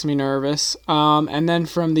really makes me nervous. And then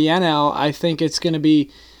from the NL, I think it's going to be...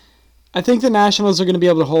 I think the Nationals are going to be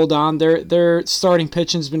able to hold on. Their starting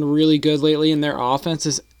pitching's been really good lately, and their offense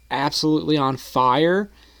is absolutely on fire.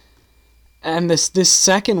 And this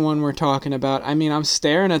second one we're talking about, I mean, I'm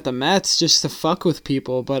staring at the Mets just to fuck with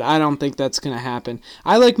people, but I don't think that's going to happen.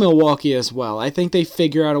 I like Milwaukee as well. I think they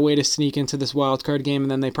figure out a way to sneak into this wild card game, and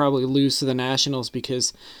then they probably lose to the Nationals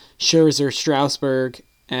because Scherzer, Strasburg,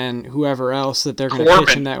 and whoever else that they're going to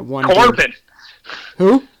pitch in that one Corbin. game.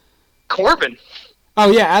 Who? Corbin. Oh,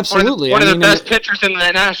 yeah, absolutely. One of the best pitchers in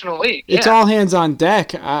the National League. It's all hands on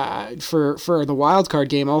deck for the wild card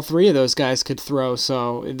game. All three of those guys could throw.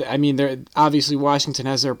 So, I mean, obviously Washington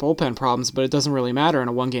has their bullpen problems, but it doesn't really matter in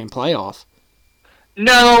a one-game playoff.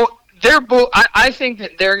 No, I think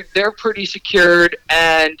that they're pretty secured,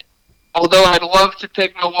 and although I'd love to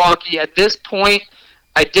pick Milwaukee at this point,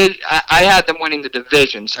 I had them winning the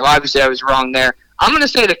division, so obviously I was wrong there. I'm going to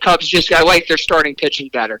say the Cubs I like their starting pitching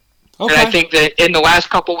better. Okay. And I think that in the last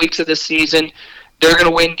couple weeks of the season, they're going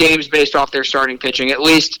to win games based off their starting pitching. At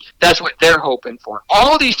least that's what they're hoping for.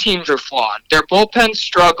 All of these teams are flawed. Their bullpens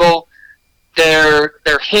struggle. Their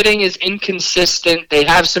hitting is inconsistent. They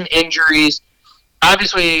have some injuries.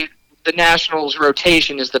 Obviously, the Nationals'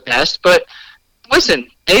 rotation is the best. But listen,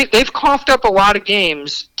 they've coughed up a lot of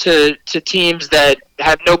games to teams that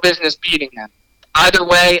have no business beating them. Either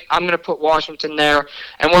way, I'm going to put Washington there,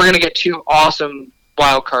 and we're going to get two awesome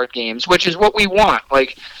wild card games, which is what we want.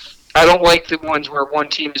 Like, I don't like the ones where one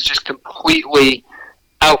team is just completely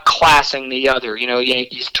outclassing the other. You know,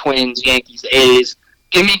 Yankees, Twins, Yankees, A's.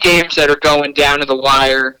 Give me games that are going down to the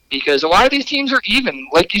wire because a lot of these teams are even.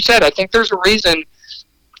 Like you said, I think there's a reason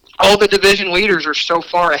all the division leaders are so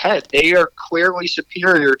far ahead. They are clearly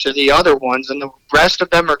superior to the other ones, and the rest of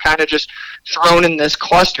them are kind of just thrown in this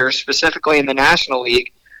cluster, specifically in the National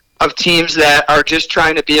League, of teams that are just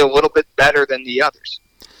trying to be a little bit better than the others.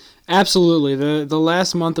 Absolutely. The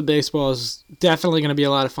last month of baseball is definitely going to be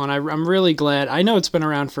a lot of fun. I'm really glad. I know it's been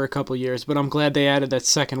around for a couple years, but I'm glad they added that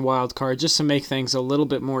second wild card just to make things a little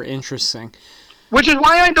bit more interesting. Which is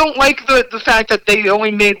why I don't like the fact that they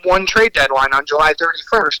only made one trade deadline on July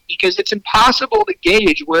 31st, because it's impossible to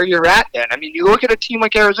gauge where you're at then. I mean, you look at a team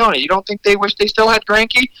like Arizona, you don't think they wish they still had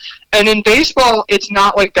Greinke? And in baseball, it's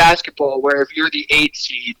not like basketball where if you're the 8th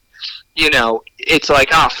seed, you know, it's like,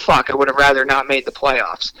 oh, fuck, I would have rather not made the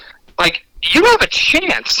playoffs. Like, you have a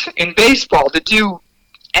chance in baseball to do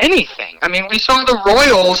anything. I mean, we saw the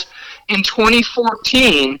Royals in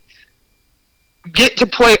 2014 get to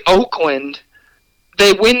play Oakland.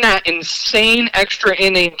 They win that insane extra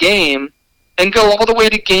inning game and go all the way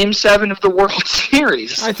to Game 7 of the World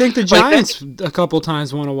Series. I think the Giants a couple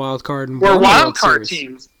times won a wild card and won were wild card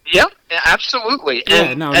teams. Yep, absolutely.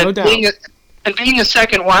 Yeah, no doubt. Being a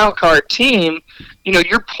second wild card team, you know,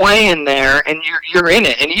 you're playing there and you're in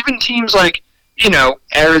it. And even teams like, you know,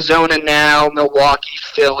 Arizona now, Milwaukee,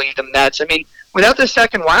 Philly, the Mets. I mean, without the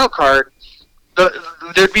second wild card,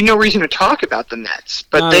 there'd be no reason to talk about the Mets.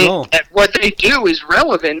 But what they do is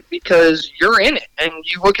relevant because you're in it. And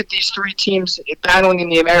you look at these three teams battling in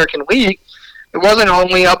the American League. It wasn't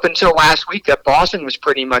only up until last week that Boston was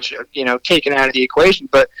pretty much, you know, taken out of the equation.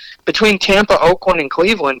 But between Tampa, Oakland, and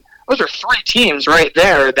Cleveland, those are three teams right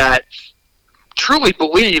there that truly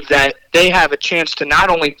believe that they have a chance to not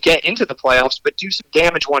only get into the playoffs, but do some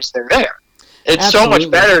damage once they're there. It's Absolutely. So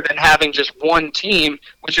much better than having just one team,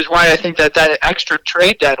 which is why I think that extra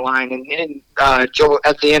trade deadline at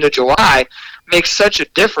the end of July makes such a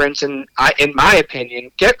difference. And in my opinion,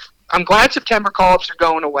 I'm glad September call-ups are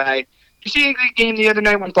going away. You see the game the other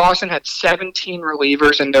night when Boston had 17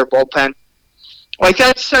 relievers in their bullpen? Like,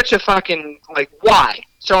 that's such a fucking, like, why?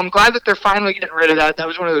 So I'm glad that they're finally getting rid of that. That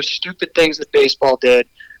was one of those stupid things that baseball did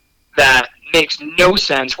that makes no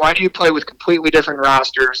sense. Why do you play with completely different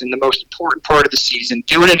rosters in the most important part of the season?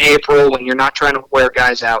 Do it in April when you're not trying to wear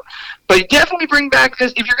guys out. But definitely bring back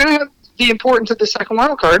this. If you're going to have the importance of the second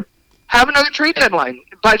wild card, have another trade deadline.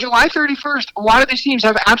 By July 31st, a lot of these teams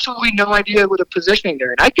have absolutely no idea what the positioning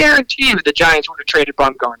there. And I guarantee you the Giants would have traded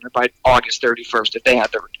Bumgarner by August 31st if they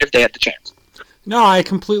had the chance. No, I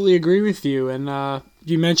completely agree with you. And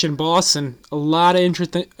you mentioned Boston. A lot of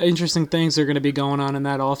interesting things are going to be going on in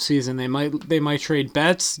that offseason. They might trade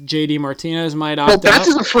Betts. J.D. Martinez might opt out. Well, Betts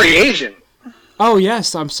is a free agent. Oh,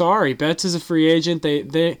 yes. I'm sorry. Betts is a free agent.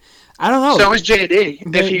 I don't know. So is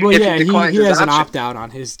JD. If he declines he his has an option. opt-out on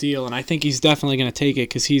his deal, and I think he's definitely going to take it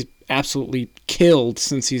because he's absolutely killed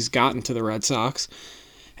since he's gotten to the Red Sox.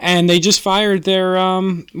 And they just fired their,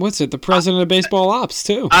 the president of baseball ops,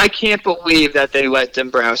 too. I can't believe that they let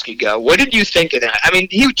Dombrowski go. What did you think of that? I mean,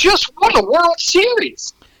 he just won a World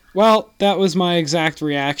Series. Well, that was my exact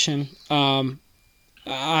reaction.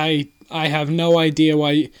 I have no idea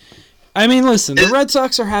why. I mean, listen, the Red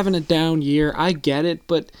Sox are having a down year. I get it,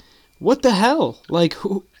 but what the hell? Like,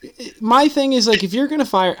 my thing is, like, if you're going to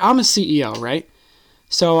fire, I'm a CEO, right?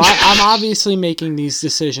 So I'm obviously making these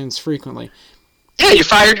decisions frequently. Yeah, you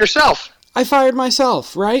fired yourself. I fired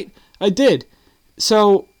myself, right? I did.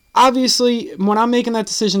 So, obviously, when I'm making that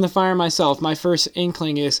decision to fire myself, my first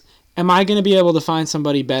inkling is, am I going to be able to find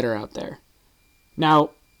somebody better out there?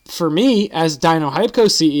 Now, for me, as Dino Hypeco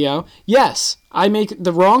CEO, yes, I make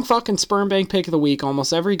the wrong fucking sperm bank pick of the week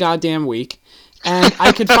almost every goddamn week, and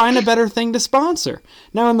I could find a better thing to sponsor.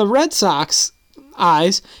 Now, in the Red Sox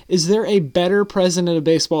eyes, is there a better president of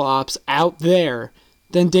baseball ops out there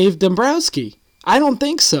than Dave Dombrowski? I don't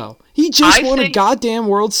think so. He just won a goddamn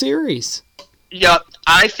World Series. Yep.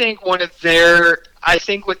 I think what they're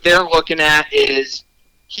looking at is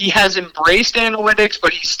he has embraced analytics,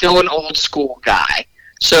 but he's still an old school guy.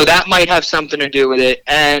 So that might have something to do with it.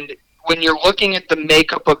 And when you're looking at the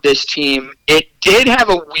makeup of this team, it did have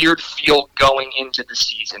a weird feel going into the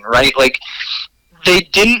season, right? Like, they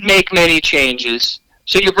didn't make many changes.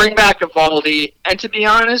 So you bring back Eovaldi, and to be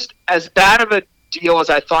honest, as bad of a deal as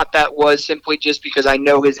I thought that was, simply just because I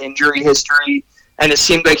know his injury history, and it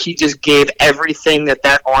seemed like he just gave everything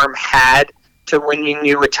that arm had to winning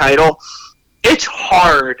you a title. It's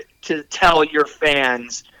hard to tell your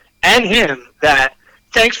fans and him that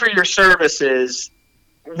thanks for your services,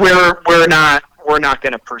 we're not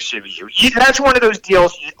going to pursue you. That's one of those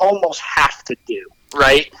deals you almost have to do,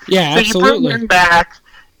 right? Yeah, so absolutely. You bring him back.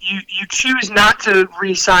 You choose not to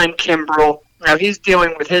re-sign Kimbrel. Now, he's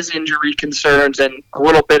dealing with his injury concerns and a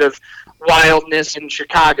little bit of wildness in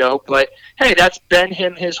Chicago, but hey, that's been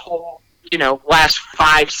him his whole, last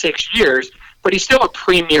 5-6 years, but he's still a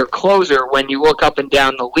premier closer when you look up and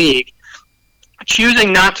down the league.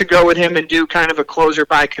 Choosing not to go with him and do kind of a closer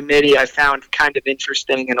by committee, I found kind of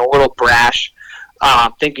interesting and a little brash,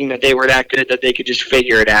 thinking that they were that good that they could just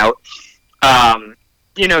figure it out.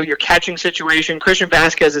 Your catching situation, Christian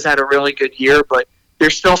Vasquez has had a really good year, but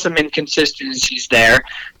there's still some inconsistencies there.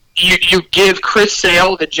 You give Chris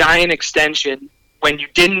Sale the giant extension when you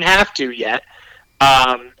didn't have to yet,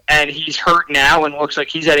 and he's hurt now and looks like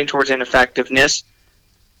he's heading towards ineffectiveness.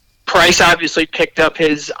 Price obviously picked up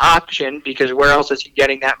his option because where else is he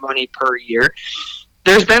getting that money per year?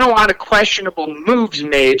 There's been a lot of questionable moves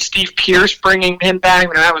made. Steve Pearce bringing him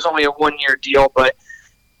back, that was only a one-year deal, but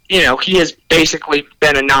he has basically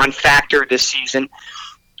been a non-factor this season.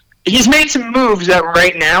 He's made some moves that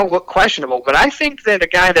right now look questionable, but I think that a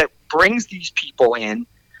guy that brings these people in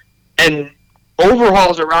and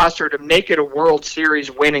overhauls a roster to make it a World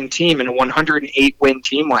Series winning team and a 108-win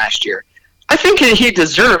team last year, I think he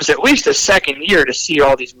deserves at least a second year to see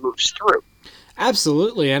all these moves through.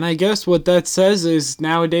 Absolutely, and I guess what that says is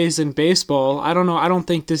nowadays in baseball, I don't know, I don't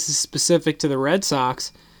think this is specific to the Red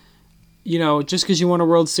Sox. Just because you won a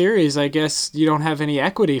World Series, I guess you don't have any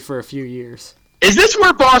equity for a few years. Is this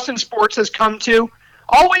where Boston sports has come to?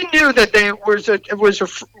 All we knew that they were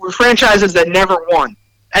franchises that never won.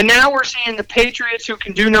 And now we're seeing the Patriots, who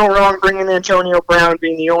can do no wrong, bringing Antonio Brown,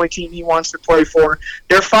 being the only team he wants to play for.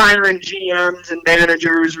 They're firing GMs and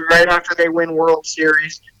managers right after they win World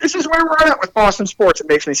Series. This is where we're at with Boston sports. It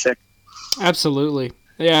makes me sick. Absolutely.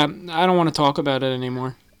 Yeah, I don't want to talk about it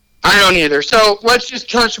anymore. I don't either. So let's just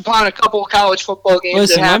touch upon a couple of college football games.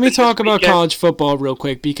 Listen, let me talk about college football real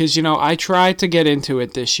quick because, I tried to get into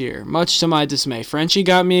it this year, much to my dismay. Frenchie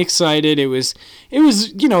got me excited. It was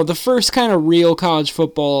the first kind of real college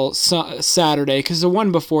football Saturday because the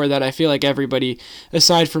one before that, I feel like everybody,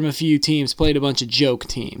 aside from a few teams, played a bunch of joke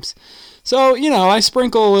teams. So, I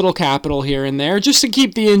sprinkle a little capital here and there just to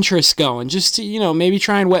keep the interest going, just to, maybe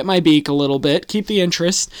try and wet my beak a little bit, keep the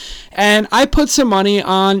interest. And I put some money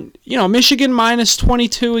on, Michigan minus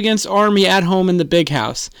 22 against Army at home in the Big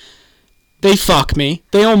House. They fuck me.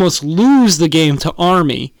 They almost lose the game to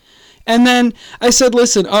Army. And then I said,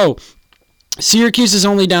 listen, Syracuse is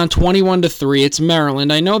only down 21-3. It's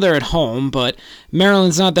Maryland. I know they're at home, but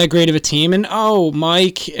Maryland's not that great of a team. And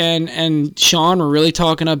Mike and Sean were really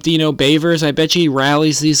talking up Dino Bavers. I bet you he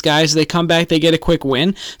rallies these guys. They come back, they get a quick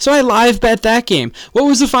win. So I live bet that game. What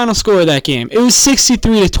was the final score of that game? It was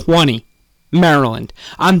 63-20. Maryland.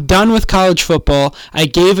 I'm done with college football. I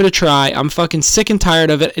gave it a try. I'm fucking sick and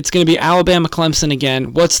tired of it. It's going to be Alabama Clemson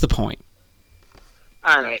again. What's the point?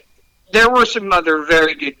 All right. There were some other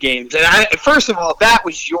very good games, and first of all, that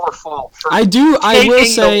was your fault. I will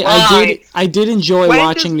say I did enjoy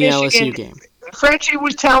watching the LSU game. Frenchie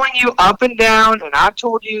was telling you up and down, and I've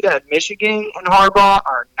told you that Michigan and Harbaugh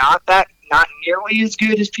are not nearly as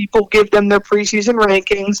good as people give them their preseason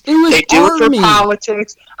rankings. They do it for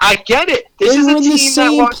politics. I get it. This is a team the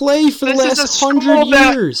same play for the last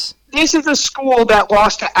 100 years. This is a school that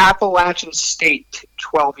lost to Appalachian State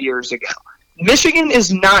 12 years ago. Michigan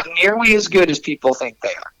is not nearly as good as people think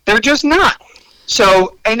they are. They're just not.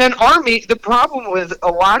 So, and then Army, the problem with a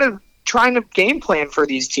lot of trying to game plan for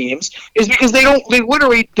these teams is because they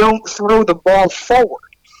literally don't throw the ball forward.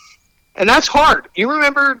 And that's hard. You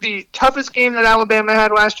remember the toughest game that Alabama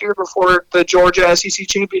had last year before the Georgia SEC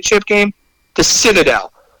championship game? The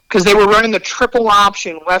Citadel. Because they were running the triple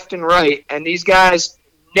option left and right, and these guys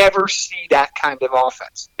never see that kind of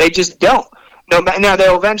offense. They just don't. Now,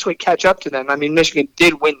 they'll eventually catch up to them. I mean, Michigan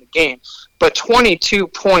did win the game. But 22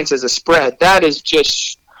 points as a spread, that is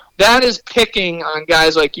picking on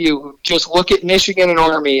guys like you who just look at Michigan and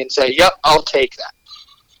Army and say, yep, I'll take that.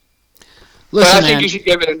 Listen, but I think you should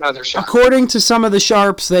give it another shot. According to some of the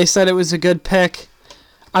sharps, they said it was a good pick.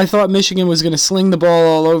 I thought Michigan was going to sling the ball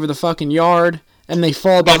all over the fucking yard, and they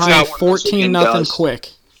fall behind 14-0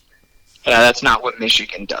 quick. Yeah, that's not what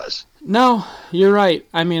Michigan does. No, you're right.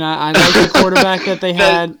 I mean, I like the quarterback that they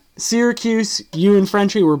had. Syracuse, you and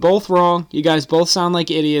Frenchie were both wrong. You guys both sound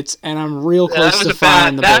like idiots, and I'm real close to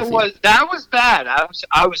firing the both of you. That was bad.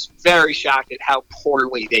 I was very shocked at how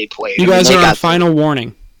poorly they played. You guys are on final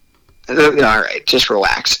warning. All right, just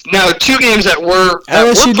relax. Now, two games that were...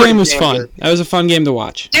 LSU game was fun. That was a fun game to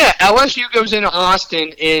watch. Yeah, LSU goes into Austin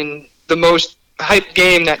in the most hyped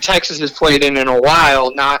game that Texas has played in a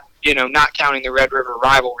while, not counting the Red River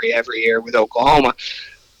rivalry every year with Oklahoma.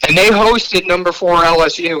 And they hosted number 4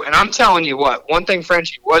 LSU. And I'm telling you what, one thing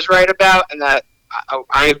Frenchie was right about, and that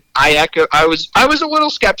I echo. I was a little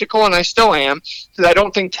skeptical, and I still am, because I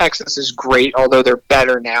don't think Texas is great, although they're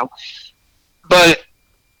better now. But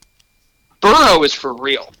Burrow is for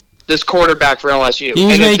real. This quarterback for LSU.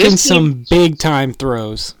 He's making some big-time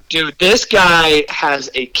throws. Dude, this guy has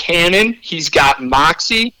a cannon. He's got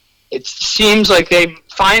moxie. It seems like they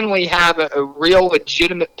finally have a real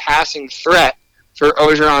legitimate passing threat for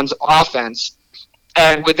Orgeron's offense.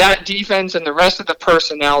 And with that defense and the rest of the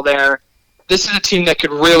personnel there, this is a team that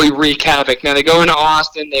could really wreak havoc. Now, they go into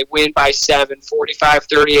Austin, they win by 7,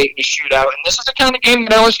 45-38 in a shootout. And this is the kind of game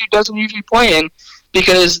that LSU doesn't usually play in,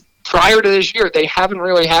 because prior to this year, they haven't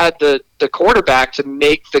really had the quarterback to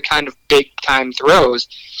make the kind of big-time throws.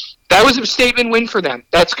 That was a statement win for them.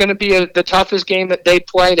 That's going to be the toughest game that they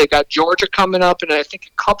play. They got Georgia coming up in, I think,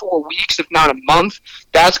 a couple of weeks, if not a month.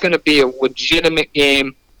 That's going to be a legitimate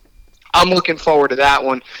game. I'm looking forward to that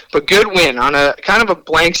one. But good win on a kind of a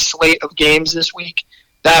blank slate of games this week.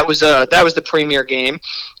 That was the premier game.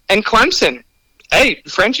 And Clemson. Hey,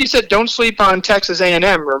 Frenchie said don't sleep on Texas A&M.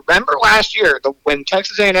 Remember last year when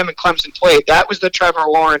Texas A&M and Clemson played, that was the Trevor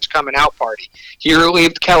Lawrence coming out party. He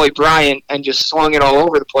relieved Kelly Bryant and just slung it all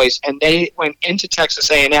over the place, and they went into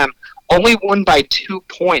Texas A&M, only won by 2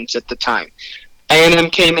 points at the time. A&M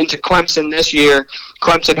came into Clemson this year.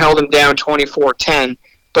 Clemson held them down 24-10,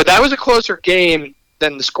 but that was a closer game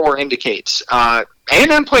than the score indicates.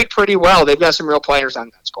 A&M played pretty well. They've got some real players on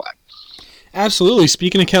that squad. Absolutely.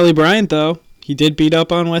 Speaking of Kelly Bryant, though, he did beat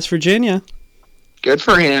up on West Virginia. Good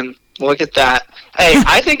for him. Look at that. Hey,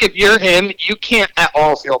 I think if you're him, you can't at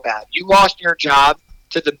all feel bad. You lost your job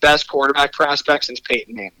to the best quarterback prospect since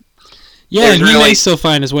Peyton Manning. Yeah, and he may still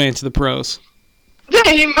find his way into the pros.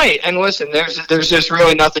 Yeah, he might. And listen, there's just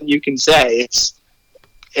really nothing you can say.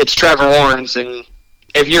 It's Trevor Lawrence, and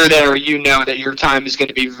if you're there, you know that your time is going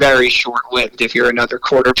to be very short-lived if you're another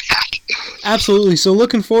quarterback. Absolutely. So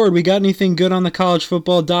looking forward, we got anything good on the college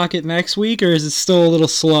football docket next week, or is it still a little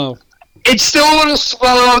slow? It's still a little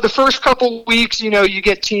slow. The first couple weeks, you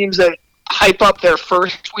get teams that hype up their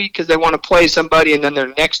first week because they want to play somebody, and then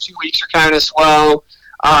their next 2 weeks are kind of slow.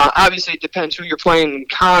 Obviously, it depends who you're playing in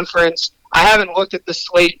conference. I haven't looked at the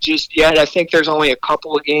slate just yet. I think there's only a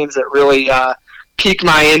couple of games that really pique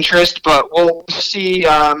my interest, but we'll see.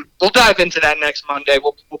 We'll dive into that next Monday.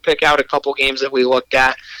 We'll pick out a couple games that we looked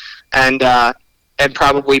at, and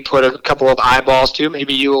probably put a couple of eyeballs to,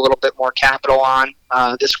 maybe you a little bit more capital on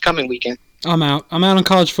this coming weekend. I'm out on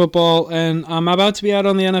college football, and I'm about to be out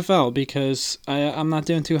on the NFL because I'm not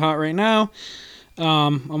doing too hot right now.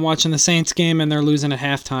 I'm watching the Saints game, and they're losing at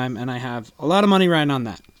halftime, and I have a lot of money riding on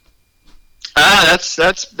that.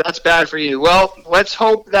 That's bad for you. Well, let's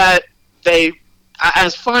hope that they,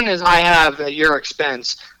 as fun as I have at your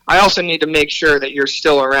expense, I also need to make sure that you're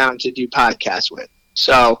still around to do podcasts with.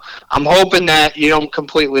 So I'm hoping that you don't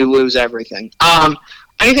completely lose everything.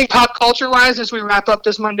 Anything pop culture wise as we wrap up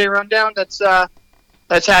this Monday rundown that's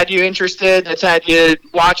had you interested, that's had you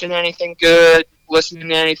watching anything good, listening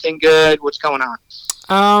to anything good? What's going on?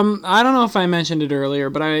 I don't know if I mentioned it earlier,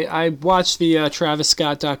 but I watched the Travis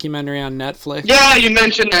Scott documentary on Netflix. Yeah, you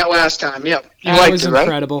mentioned that last time. Yep, That was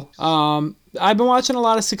incredible. Right? I've been watching a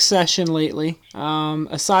lot of Succession lately.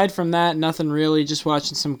 Aside from that, nothing really. Just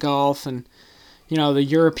watching some golf and the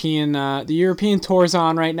European tour's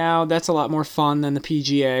on right now. That's a lot more fun than the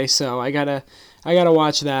PGA. So I gotta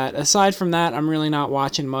watch that. Aside from that, I'm really not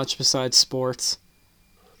watching much besides sports.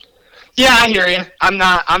 Yeah, I hear you. I'm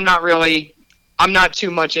not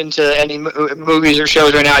too much into any movies or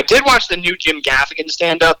shows right now. I did watch the new Jim Gaffigan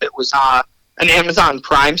stand-up. It was an Amazon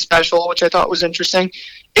Prime special, which I thought was interesting.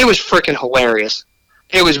 It was freaking hilarious.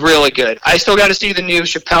 It was really good. I still got to see the new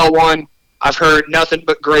Chappelle one. I've heard nothing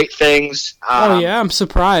but great things. I'm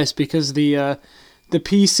surprised because the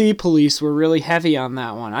PC police were really heavy on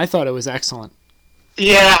that one. I thought it was excellent.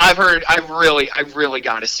 Yeah, I've heard. I really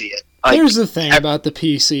got to see it. Here's the thing about the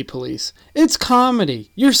PC police. It's comedy.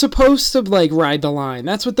 You're supposed to ride the line.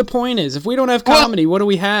 That's what the point is. If we don't have comedy, what do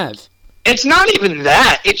we have? It's not even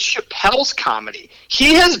that. It's Chappelle's comedy.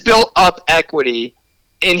 He has built up equity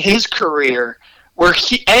in his career where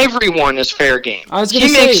everyone is fair game. I was going to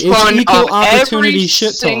say, it's equal opportunity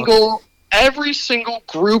shit talk. Every single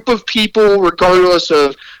group of people, regardless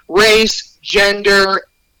of race, gender,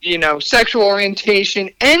 sexual orientation,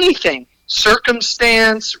 anything,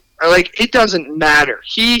 circumstance, it doesn't matter.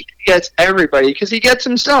 He gets everybody because he gets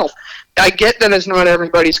himself. I get that it's not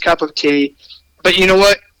everybody's cup of tea, but you know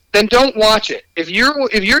what? Then don't watch it. If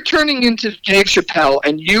you're turning into Dave Chappelle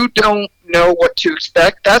and you don't know what to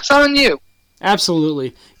expect, that's on you.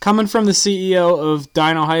 Absolutely. Coming from the CEO of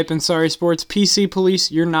Dino Hype and Sorry Sports, PC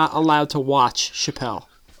Police, you're not allowed to watch Chappelle.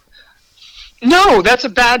 No, that's a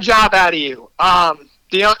bad job out of you. So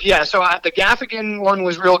the Gaffigan one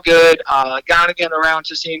was real good. Got to get around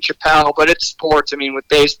to seeing Chappelle, but it's sports. I mean, with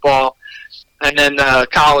baseball and then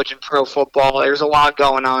college and pro football, there's a lot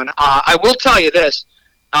going on. I will tell you this.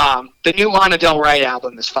 The new Lana Del Rey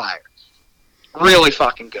album is fire. Really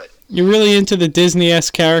fucking good. You're really into the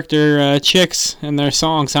Disney-esque character chicks and their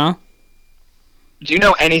songs, huh? Do you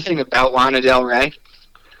know anything about Lana Del Rey?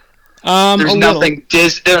 There's nothing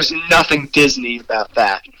Disney about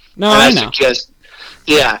that. No, I know.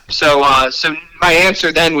 So my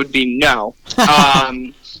answer then would be no.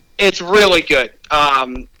 It's really good.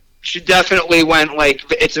 She definitely went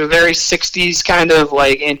it's a very 60s kind of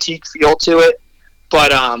antique feel to it,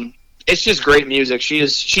 but it's just great music.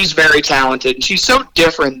 She's very talented, and she's so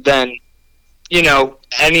different than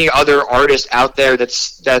any other artist out there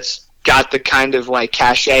that's got the kind of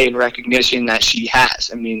cachet and recognition that she has.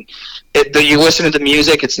 I mean, you listen to the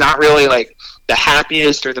music, it's not really the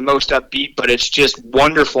happiest or the most upbeat, but it's just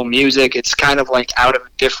wonderful music. It's kind of out of a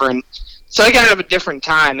different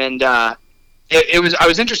time, and I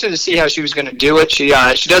was interested to see how she was going to do it. She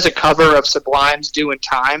does a cover of Sublime's "Doing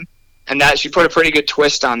Time," and that she put a pretty good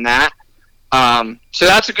twist on that. So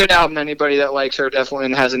that's a good album. Anybody that likes her definitely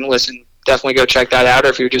and hasn't listened, definitely go check that out. Or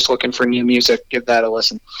if you're just looking for new music, give that a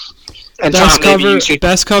listen. And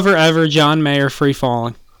best cover ever, John Mayer, "Free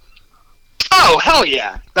Falling." Oh hell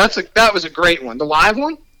yeah, that was a great one. The live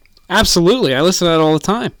one? Absolutely, I listen to that all the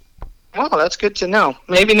time. Well, that's good to know.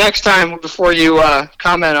 Maybe next time before you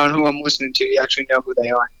comment on who I'm listening to, you actually know who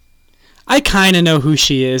they are. I kind of know who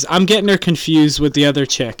she is. I'm getting her confused with the other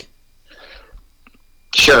chick.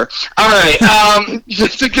 Sure. All right.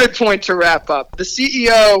 Just a good point to wrap up. The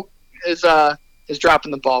CEO is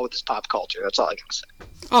dropping the ball with his pop culture. That's all I can say.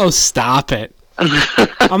 Oh, stop it.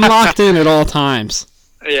 I'm locked in at all times.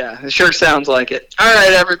 Yeah, it sure sounds like it. All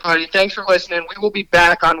right, everybody. Thanks for listening. We will be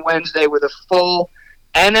back on Wednesday with a full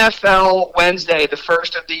NFL Wednesday, the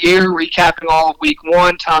first of the year, recapping all of Week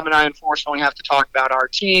 1. Tom and I, unfortunately, have to talk about our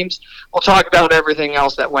teams. We'll talk about everything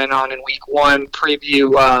else that went on in Week 1,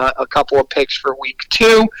 preview a couple of picks for Week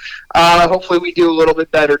 2. Hopefully we do a little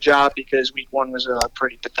bit better job because Week 1 was a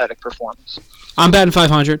pretty pathetic performance. I'm batting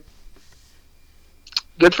 500.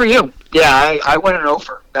 Good for you. Yeah, I went an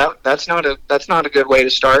over. That's not a good way to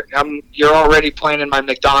start. You're already planning my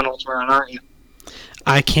McDonald's run, aren't you?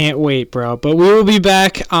 I can't wait, bro. But we will be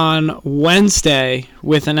back on Wednesday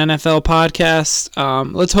with an NFL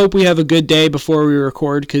podcast. Let's hope we have a good day before we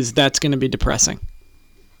record, because that's going to be depressing.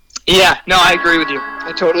 Yeah, no, I agree with you.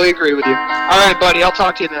 I totally agree with you. All right, buddy. I'll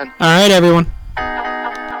talk to you then. All right, everyone.